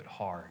impossible, but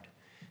hard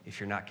if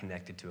you're not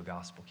connected to a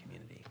gospel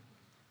community.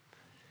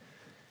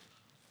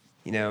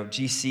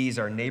 GCs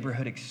are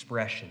neighborhood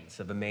expressions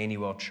of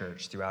Emmanuel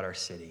Church throughout our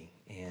city,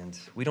 and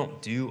we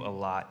don't do a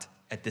lot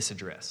at this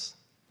address.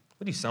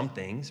 We do some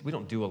things. We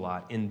don't do a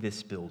lot in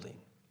this building.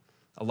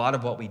 A lot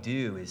of what we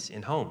do is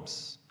in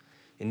homes,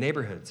 in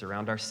neighborhoods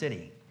around our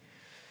city.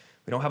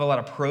 We don't have a lot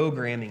of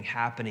programming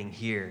happening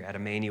here at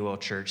Emmanuel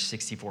Church,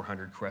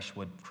 6400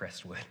 Crestwood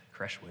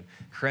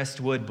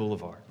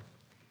Boulevard.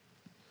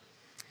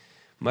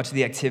 Much of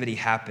the activity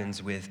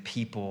happens with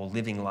people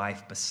living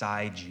life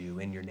beside you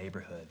in your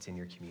neighborhoods, in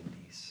your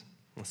communities.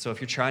 And so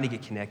if you're trying to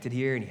get connected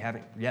here and you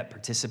haven't yet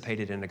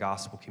participated in a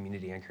gospel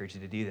community, I encourage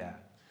you to do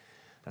that.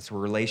 That's where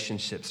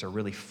relationships are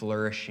really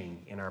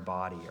flourishing in our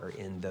body, or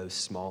in those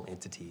small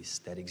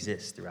entities that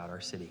exist throughout our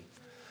city.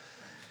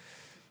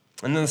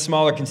 And then the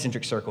smaller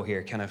concentric circle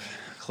here, kind of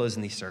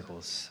closing these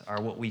circles,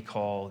 are what we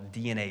call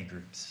DNA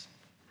groups.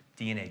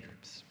 DNA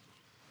groups.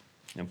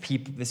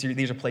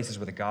 These are places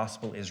where the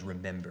gospel is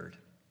remembered.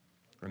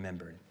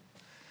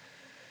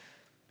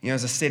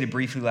 As I stated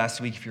briefly last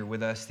week, if you're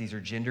with us, these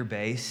are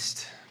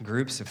gender-based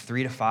groups of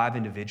 3 to 5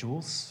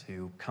 individuals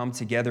who come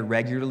together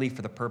regularly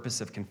for the purpose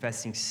of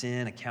confessing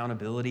sin,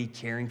 accountability,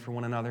 caring for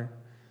one another.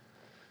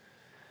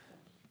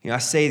 I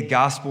say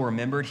gospel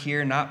remembered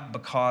here, not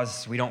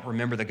because we don't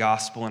remember the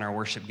gospel in our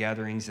worship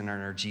gatherings and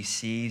in our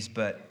GCs,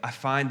 but I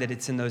find that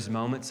it's in those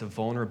moments of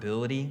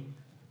vulnerability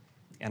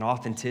and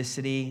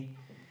authenticity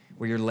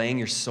where you're laying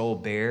your soul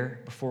bare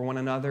before one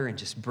another and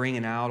just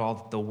bringing out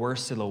all the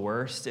worst of the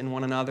worst in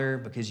one another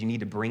because you need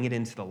to bring it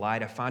into the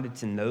light. I find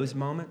it's in those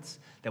moments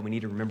that we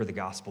need to remember the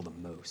gospel the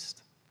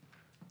most,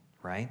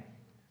 right?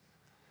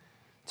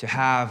 To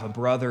have a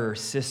brother or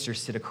sister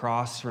sit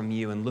across from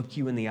you and look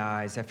you in the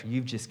eyes after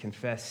you've just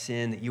confessed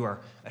sin that you are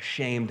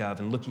ashamed of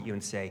and look at you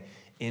and say,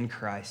 in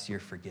Christ you're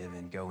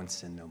forgiven, go and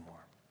sin no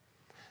more.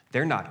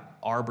 They're not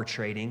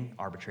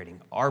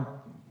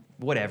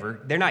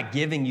They're not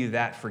giving you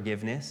that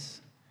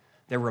forgiveness.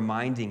 They're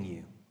reminding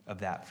you of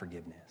that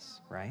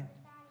forgiveness, right?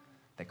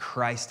 That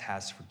Christ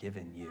has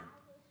forgiven you.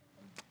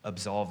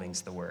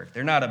 Absolving's the word.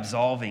 They're not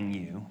absolving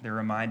you. They're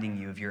reminding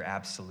you of your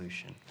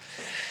absolution.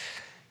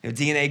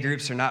 DNA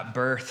groups are not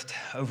birthed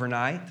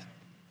overnight.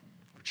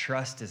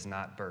 Trust is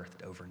not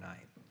birthed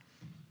overnight,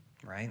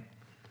 right?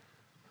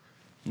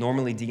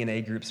 Normally,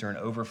 DNA groups are an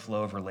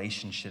overflow of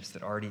relationships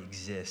that already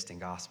exist in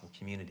gospel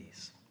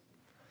communities.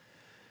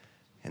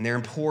 And they're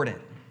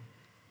important.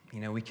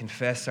 We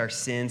confess our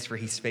sins, for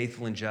he's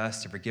faithful and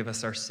just to forgive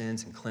us our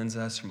sins and cleanse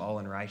us from all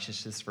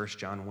unrighteousness, 1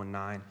 John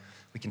 1:9.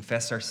 We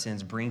confess our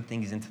sins, bring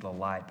things into the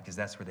light, because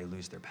that's where they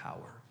lose their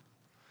power.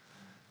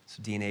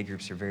 So DNA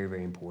groups are very,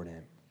 very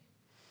important.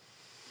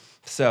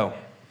 So,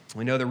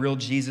 we know the real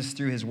Jesus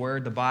through his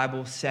word, the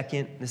Bible.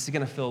 Second, this is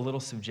going to feel a little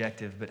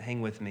subjective, but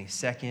hang with me.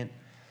 Second,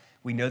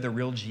 we know the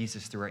real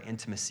Jesus through our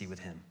intimacy with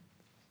him.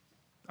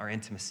 Our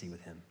intimacy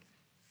with him.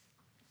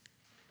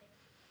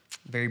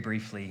 very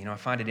briefly, I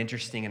find it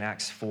interesting in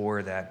Acts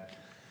 4 that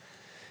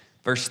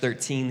verse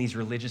 13, these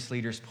religious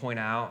leaders point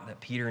out that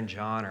Peter and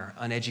John are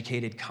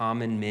uneducated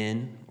common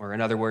men, or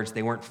in other words,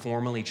 they weren't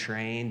formally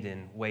trained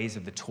in ways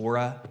of the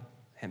Torah,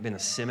 hadn't been to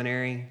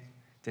seminary,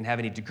 didn't have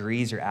any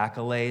degrees or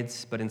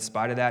accolades, but in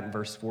spite of that, in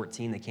verse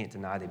 14, they can't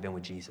deny they've been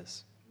with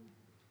Jesus,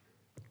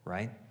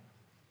 right?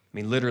 I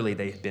mean, literally,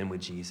 they had been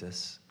with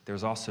Jesus. There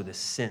was also this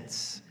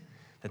sense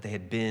that they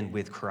had been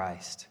with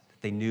Christ,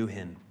 that they knew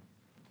him.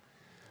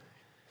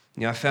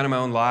 I found in my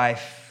own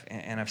life,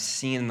 and I've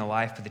seen in the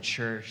life of the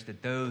church,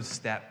 that those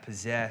that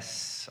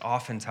possess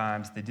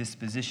oftentimes the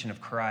disposition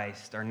of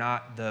Christ are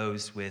not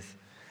those with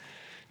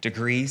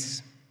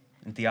degrees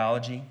in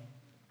theology.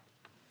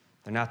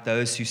 They're not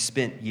those who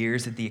spent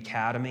years at the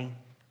academy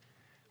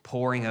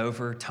poring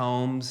over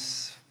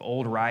tomes,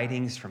 old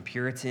writings from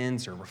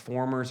Puritans or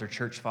Reformers or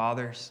church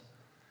fathers.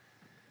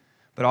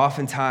 But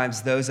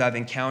oftentimes, those I've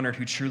encountered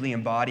who truly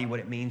embody what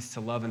it means to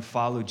love and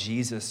follow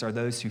Jesus are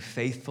those who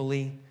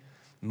faithfully,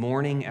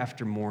 morning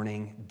after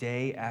morning,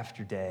 day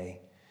after day,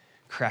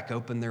 crack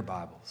open their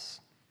Bibles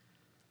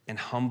and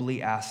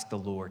humbly ask the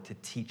Lord to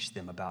teach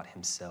them about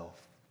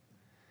himself.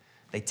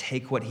 They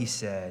take what he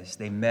says,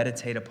 they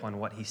meditate upon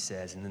what he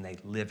says, and then they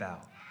live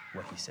out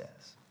what he says.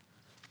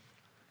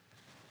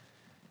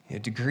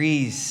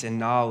 Degrees and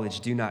knowledge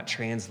do not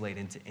translate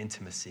into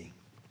intimacy.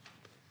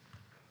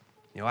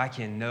 I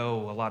can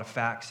know a lot of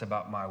facts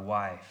about my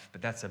wife,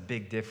 but that's a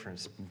big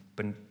difference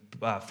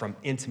from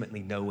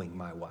intimately knowing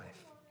my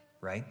wife,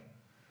 right?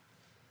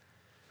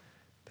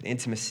 But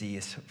intimacy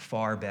is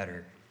far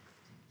better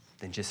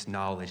than just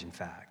knowledge and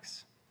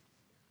facts.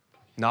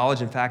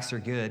 Knowledge and facts are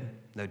good,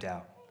 no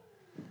doubt,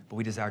 but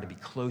we desire to be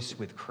close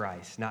with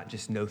Christ, not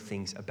just know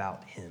things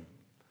about him.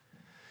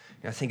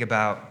 I think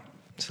about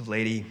this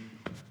lady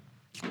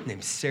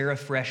named Sarah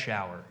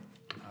Freshour.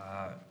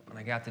 When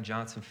I got to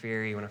Johnson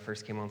Ferry, when I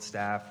first came on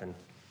staff, and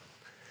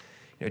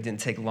it didn't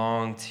take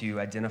long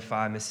to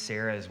identify Miss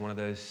Sarah as one of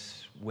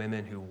those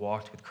women who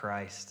walked with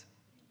Christ,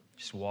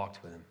 just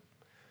walked with him.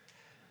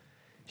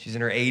 She's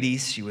in her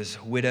 80s. She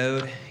was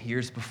widowed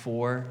years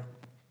before.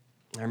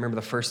 I remember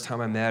the first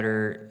time I met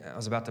her, I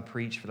was about to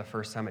preach for the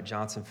first time at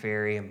Johnson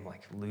Ferry. I'm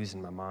like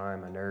losing my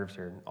mind. My nerves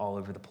are all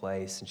over the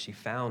place. And she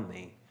found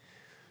me.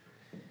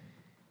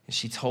 And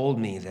she told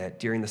me that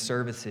during the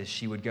services,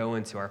 she would go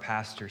into our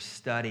pastor's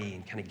study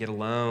and kind of get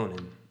alone,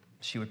 and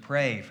she would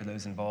pray for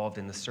those involved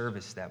in the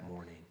service that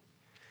morning.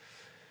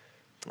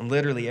 And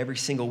literally every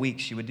single week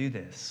she would do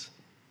this.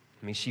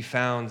 I mean, she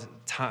found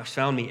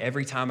me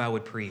every time I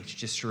would preach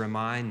just to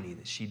remind me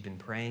that she'd been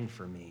praying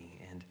for me.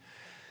 And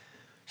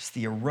just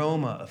the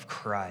aroma of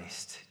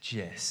Christ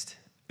just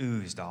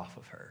oozed off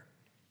of her.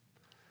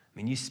 I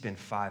mean, you spend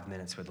 5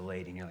 minutes with a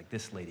lady and you're like,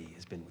 this lady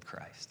has been with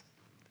Christ.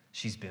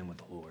 She's been with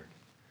the Lord.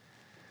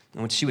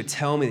 And when she would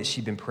tell me that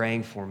she'd been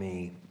praying for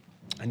me,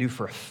 I knew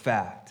for a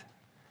fact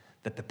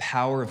that the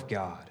power of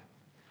God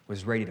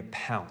was ready to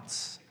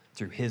pounce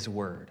through his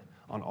word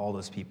on all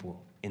those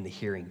people in the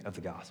hearing of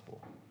the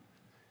gospel.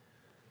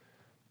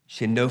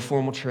 She had no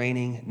formal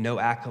training, no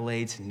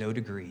accolades, no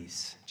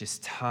degrees,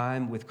 just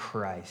time with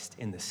Christ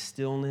in the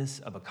stillness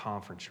of a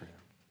conference room.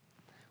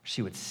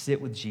 She would sit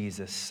with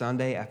Jesus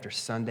Sunday after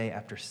Sunday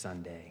after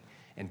Sunday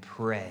and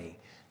pray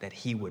that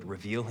he would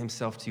reveal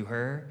himself to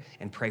her,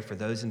 and pray for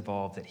those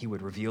involved that he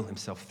would reveal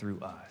himself through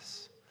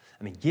us.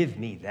 I mean, give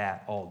me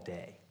that all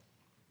day,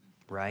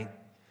 right?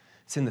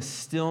 It's in the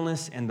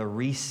stillness and the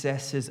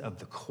recesses of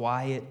the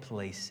quiet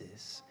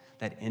places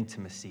that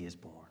intimacy is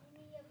born.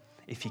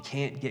 If you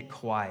can't get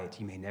quiet,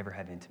 you may never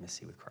have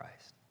intimacy with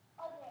Christ.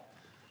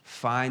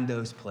 Find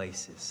those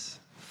places.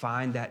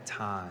 Find that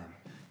time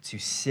to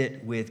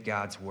sit with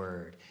God's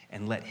word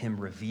and let him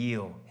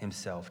reveal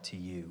himself to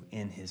you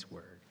in his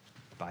word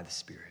by the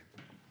Spirit.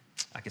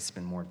 I could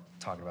spend more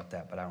talking about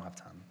that, but I don't have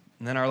time.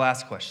 And then our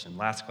last question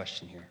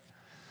here.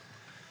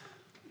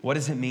 What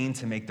does it mean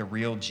to make the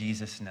real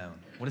Jesus known?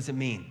 What does it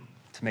mean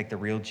to make the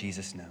real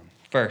Jesus known?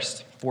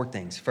 First, 4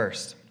 things.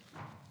 First,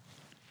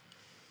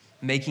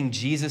 making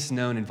Jesus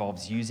known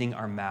involves using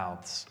our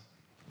mouths.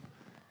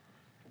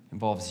 And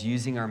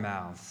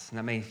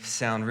that may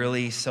sound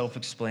really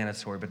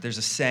self-explanatory, but there's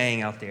a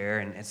saying out there,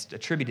 and it's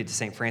attributed to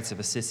St. Francis of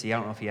Assisi. I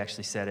don't know if he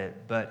actually said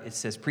it, but it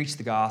says, preach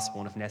the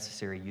gospel, and if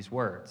necessary, use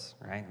words,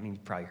 right? I mean,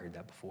 you've probably heard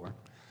that before.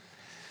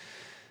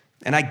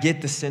 And I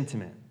get the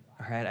sentiment,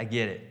 all right? I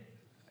get it.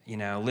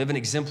 Live an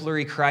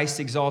exemplary,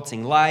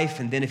 Christ-exalting life,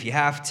 and then if you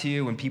have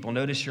to, when people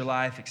notice your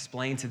life,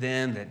 explain to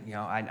them that,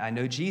 I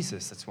know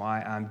Jesus, that's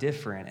why I'm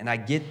different. And I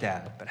get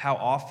that, but how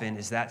often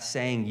is that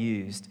saying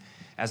used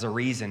as a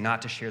reason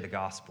not to share the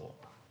gospel?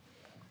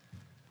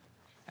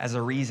 As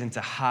a reason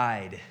to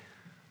hide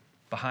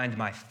behind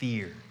my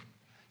fear,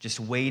 just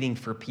waiting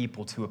for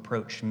people to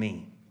approach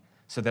me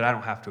so that I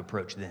don't have to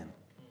approach them.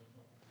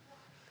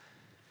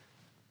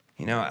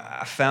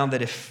 I found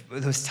that if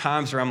those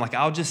times where I'm like,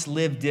 I'll just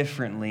live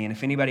differently, and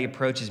if anybody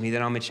approaches me,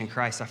 then I'll mention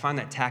Christ, I find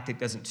that tactic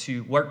doesn't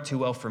work too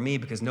well for me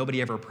because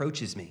nobody ever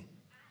approaches me.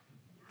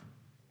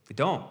 They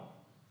don't.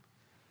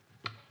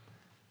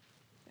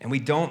 And we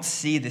don't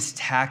see this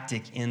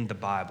tactic in the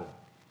Bible,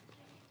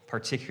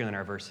 particularly in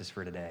our verses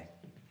for today.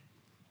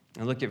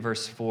 And look at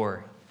verse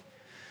 4.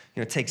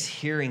 It takes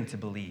hearing to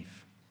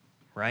believe,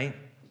 right?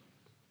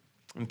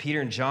 And Peter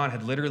and John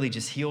had literally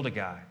just healed a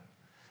guy.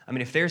 I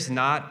mean, if there's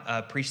not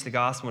a preach the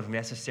gospel if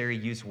necessary,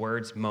 use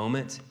words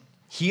moment,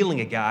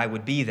 healing a guy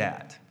would be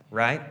that,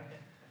 right?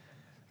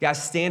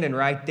 Guy's standing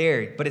right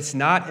there. But it's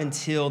not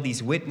until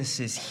these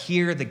witnesses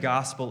hear the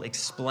gospel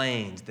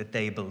explained that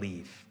they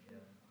believe.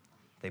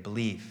 They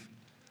believe.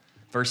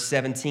 Verse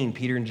 17,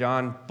 Peter and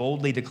John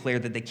boldly declare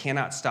that they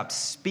cannot stop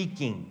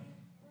speaking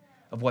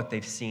of what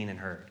they've seen and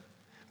heard.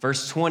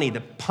 Verse 20,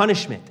 the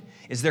punishment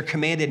is they're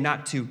commanded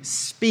not to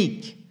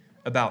speak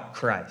about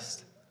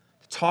Christ,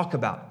 to talk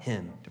about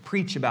him, to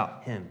preach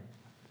about him.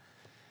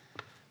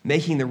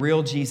 Making the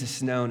real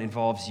Jesus known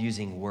involves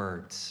using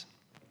words.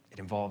 It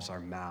involves our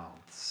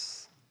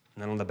mouths.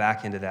 And then on the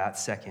back end of that,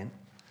 second,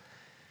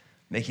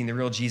 making the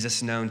real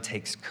Jesus known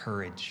takes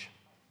courage.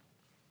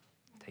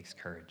 It takes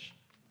courage.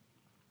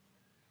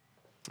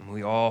 And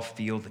we all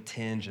feel the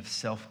tinge of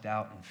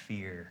self-doubt and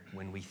fear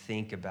when we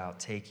think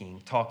about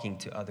talking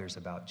to others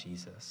about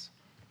Jesus.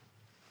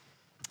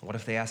 What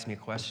if they ask me a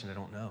question I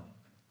don't know?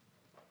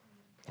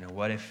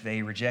 What if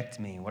they reject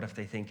me? What if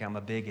they think I'm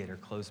a bigot or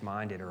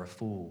closed-minded or a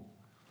fool?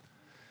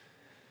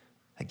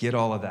 I get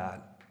all of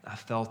that. I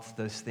felt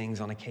those things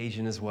on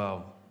occasion as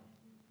well.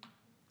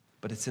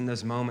 But it's in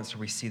those moments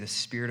where we see the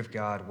Spirit of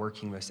God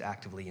working most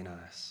actively in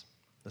us,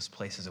 those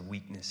places of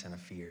weakness and of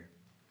fear.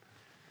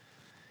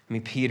 I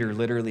mean, Peter,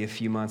 literally a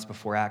few months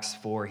before Acts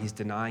 4, he's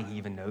denying he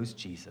even knows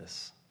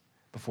Jesus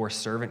before a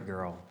servant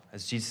girl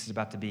as Jesus is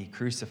about to be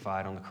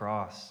crucified on the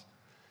cross.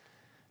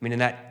 I mean, in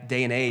that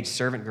day and age,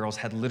 servant girls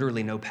had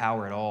literally no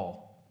power at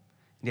all.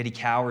 And yet he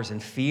cowers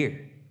in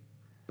fear,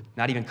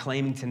 not even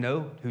claiming to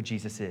know who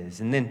Jesus is.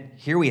 And then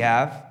here we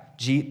have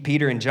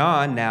Peter and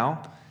John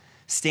now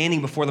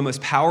standing before the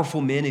most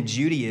powerful men in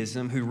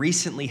Judaism who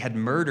recently had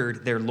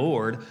murdered their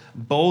Lord,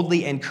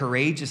 boldly and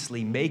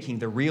courageously making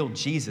the real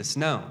Jesus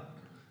known.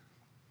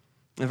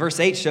 And verse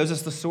 8 shows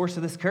us the source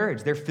of this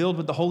courage. They're filled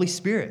with the Holy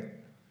Spirit.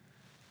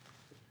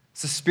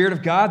 It's the Spirit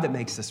of God that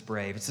makes us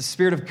brave. It's the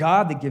Spirit of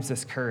God that gives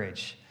us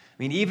courage.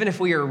 I mean, even if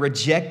we are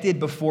rejected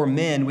before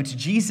men, which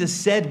Jesus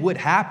said would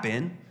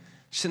happen,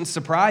 shouldn't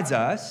surprise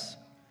us,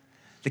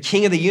 the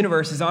King of the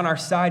universe is on our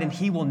side and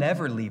he will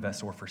never leave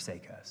us or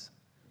forsake us.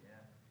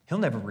 He'll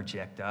never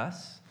reject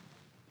us.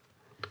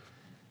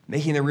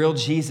 Making the real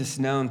Jesus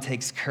known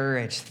takes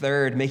courage.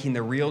 Third, making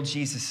the real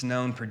Jesus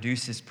known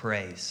produces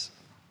praise.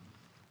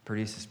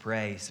 Produces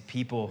praise.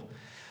 People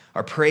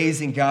are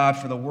praising God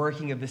for the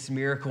working of this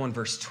miracle in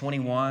verse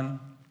 21.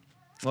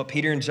 Well,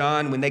 Peter and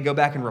John, when they go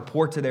back and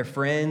report to their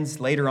friends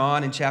later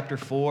on in chapter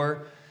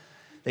 4,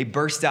 they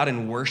burst out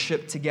in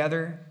worship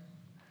together.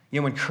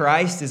 When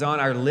Christ is on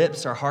our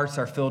lips, our hearts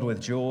are filled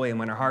with joy. And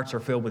when our hearts are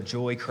filled with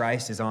joy,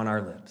 Christ is on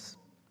our lips.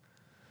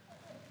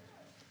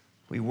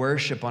 We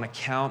worship on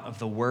account of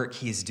the work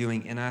he is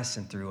doing in us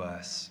and through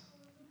us.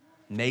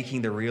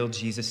 Making the real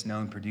Jesus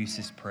known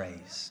produces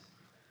praise.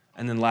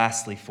 And then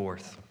lastly,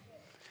 fourth,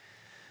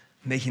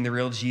 making the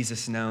real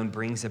Jesus known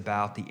brings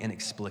about the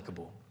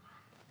inexplicable.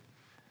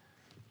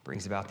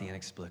 Brings about the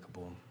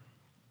inexplicable.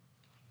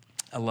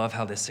 I love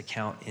how this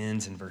account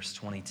ends in verse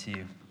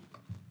 22.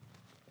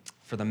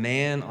 For the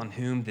man on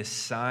whom this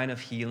sign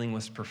of healing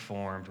was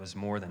performed was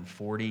more than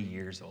 40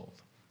 years old.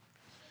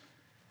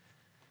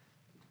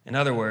 In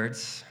other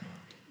words,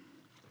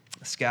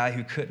 this guy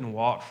who couldn't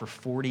walk for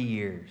 40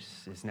 years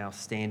is now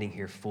standing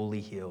here fully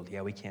healed.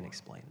 Yeah, we can't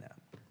explain that.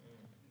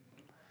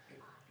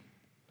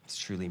 It's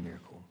truly a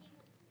miracle.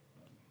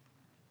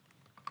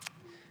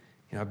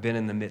 I've been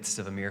in the midst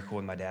of a miracle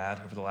with my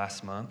dad over the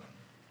last month,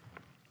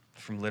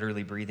 from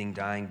literally breathing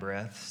dying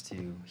breaths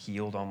to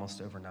healed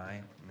almost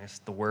overnight. It's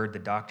the word the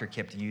doctor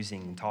kept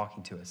using and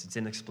talking to us. It's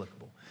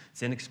inexplicable.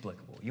 It's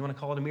inexplicable. You want to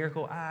call it a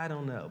miracle? I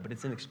don't know, but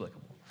it's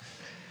inexplicable.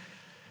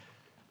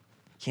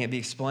 Can't be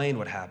explained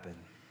what happened.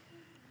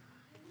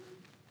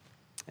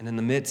 And in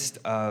the midst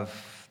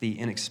of the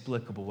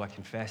inexplicable, I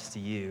confess to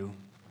you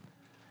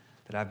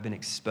that I've been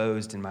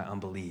exposed in my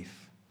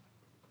unbelief.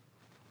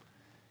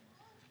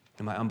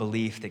 In my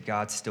unbelief that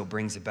God still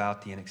brings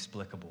about the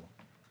inexplicable.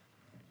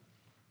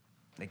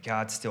 That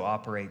God still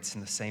operates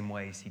in the same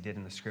ways he did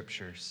in the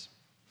scriptures.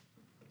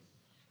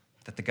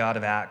 That the God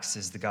of Acts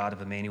is the God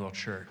of Emmanuel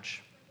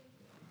Church.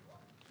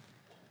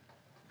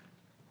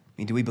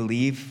 Do we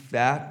believe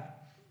that?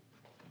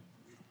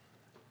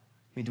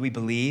 Do we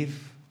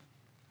believe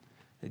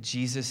that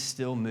Jesus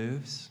still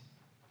moves?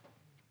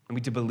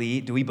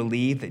 Do we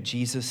believe that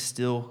Jesus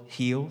still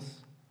heals?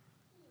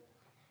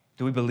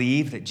 Do we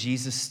believe that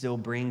Jesus still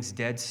brings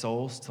dead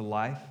souls to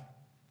life?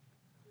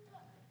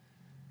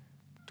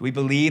 Do we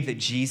believe that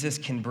Jesus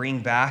can bring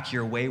back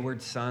your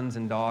wayward sons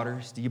and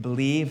daughters? Do you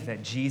believe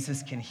that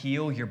Jesus can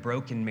heal your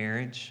broken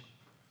marriage?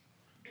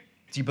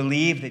 Do you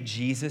believe that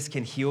Jesus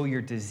can heal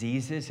your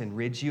diseases and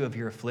rid you of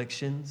your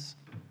afflictions?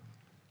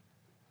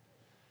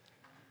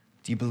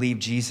 Do you believe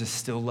Jesus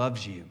still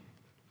loves you?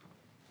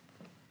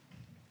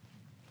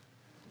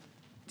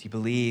 Do you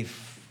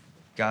believe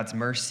God's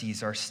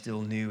mercies are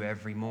still new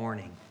every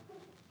morning,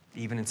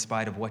 even in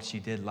spite of what you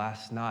did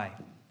last night?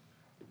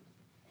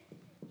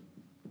 Do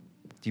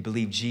you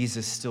believe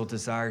Jesus still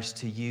desires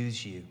to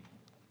use you?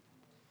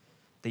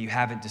 That you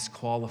haven't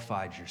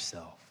disqualified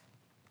yourself?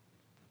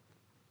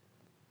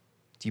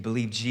 Do you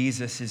believe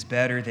Jesus is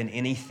better than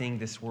anything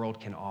this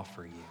world can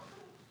offer you?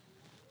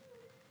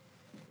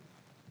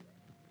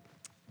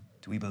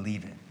 Do we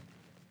believe it?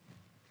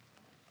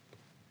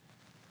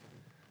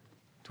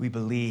 Do we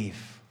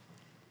believe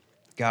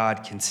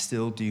God can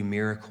still do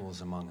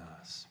miracles among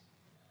us?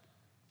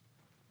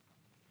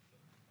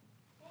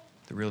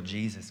 The real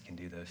Jesus can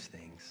do those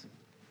things.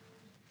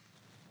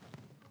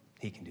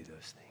 He can do those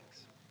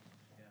things.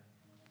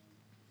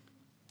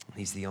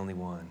 He's the only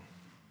one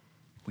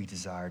we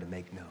desire to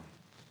make known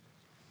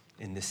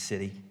in this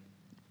city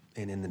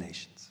and in the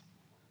nations.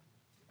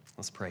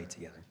 Let's pray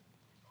together.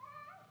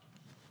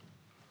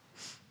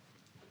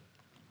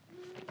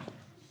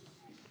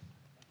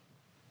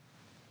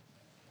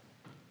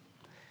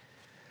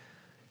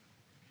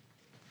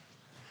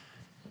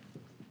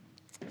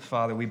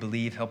 Father, we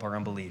believe, help our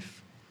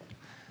unbelief.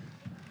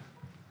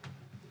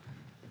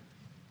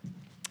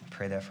 I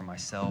pray that for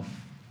myself.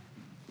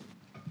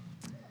 I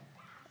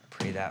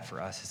pray that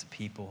for us as a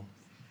people.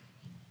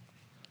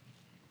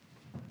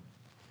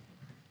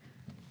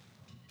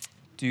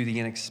 Do the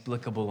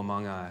inexplicable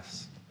among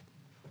us.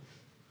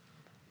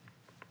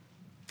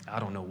 I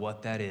don't know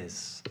what that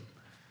is,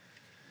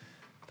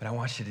 but I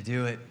want you to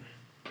do it.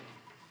 I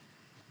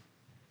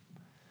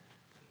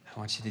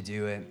want you to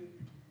do it.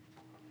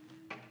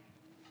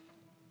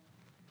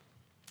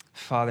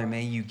 Father,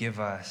 may you give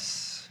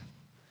us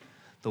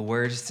the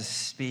words to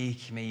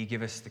speak. May you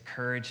give us the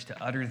courage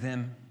to utter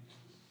them.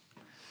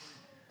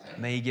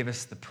 May you give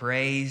us the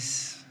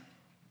praise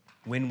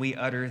when we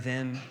utter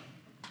them.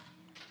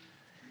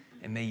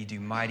 And may you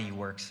do mighty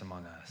works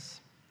among us.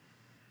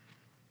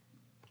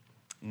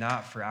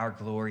 Not for our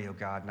glory, O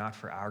God, not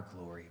for our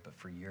glory, but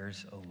for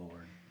yours, O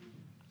Lord.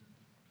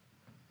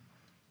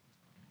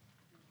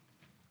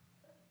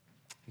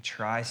 We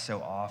try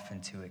so often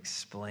to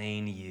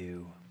explain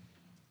you,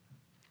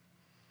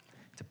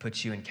 to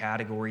put you in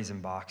categories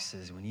and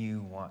boxes when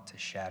you want to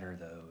shatter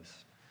those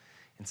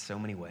in so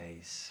many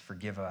ways.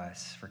 Forgive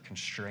us for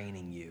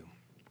constraining you.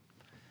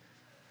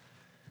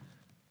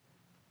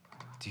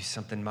 Do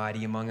something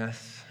mighty among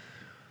us.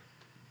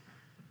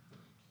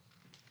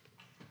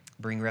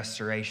 Bring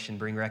restoration,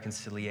 bring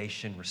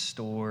reconciliation,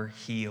 restore,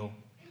 heal.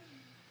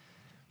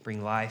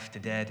 Bring life to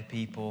dead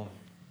people.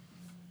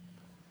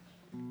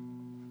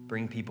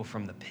 Bring people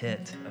from the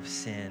pit of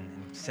sin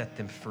and set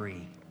them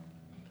free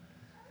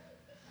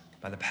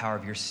by the power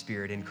of your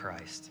Spirit in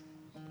Christ.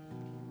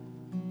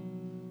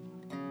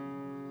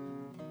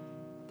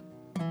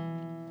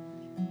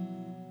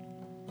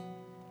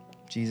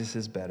 Jesus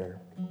is better.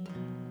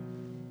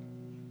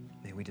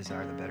 May we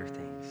desire the better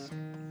things.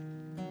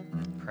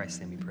 In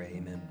Christ's name we pray,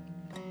 amen.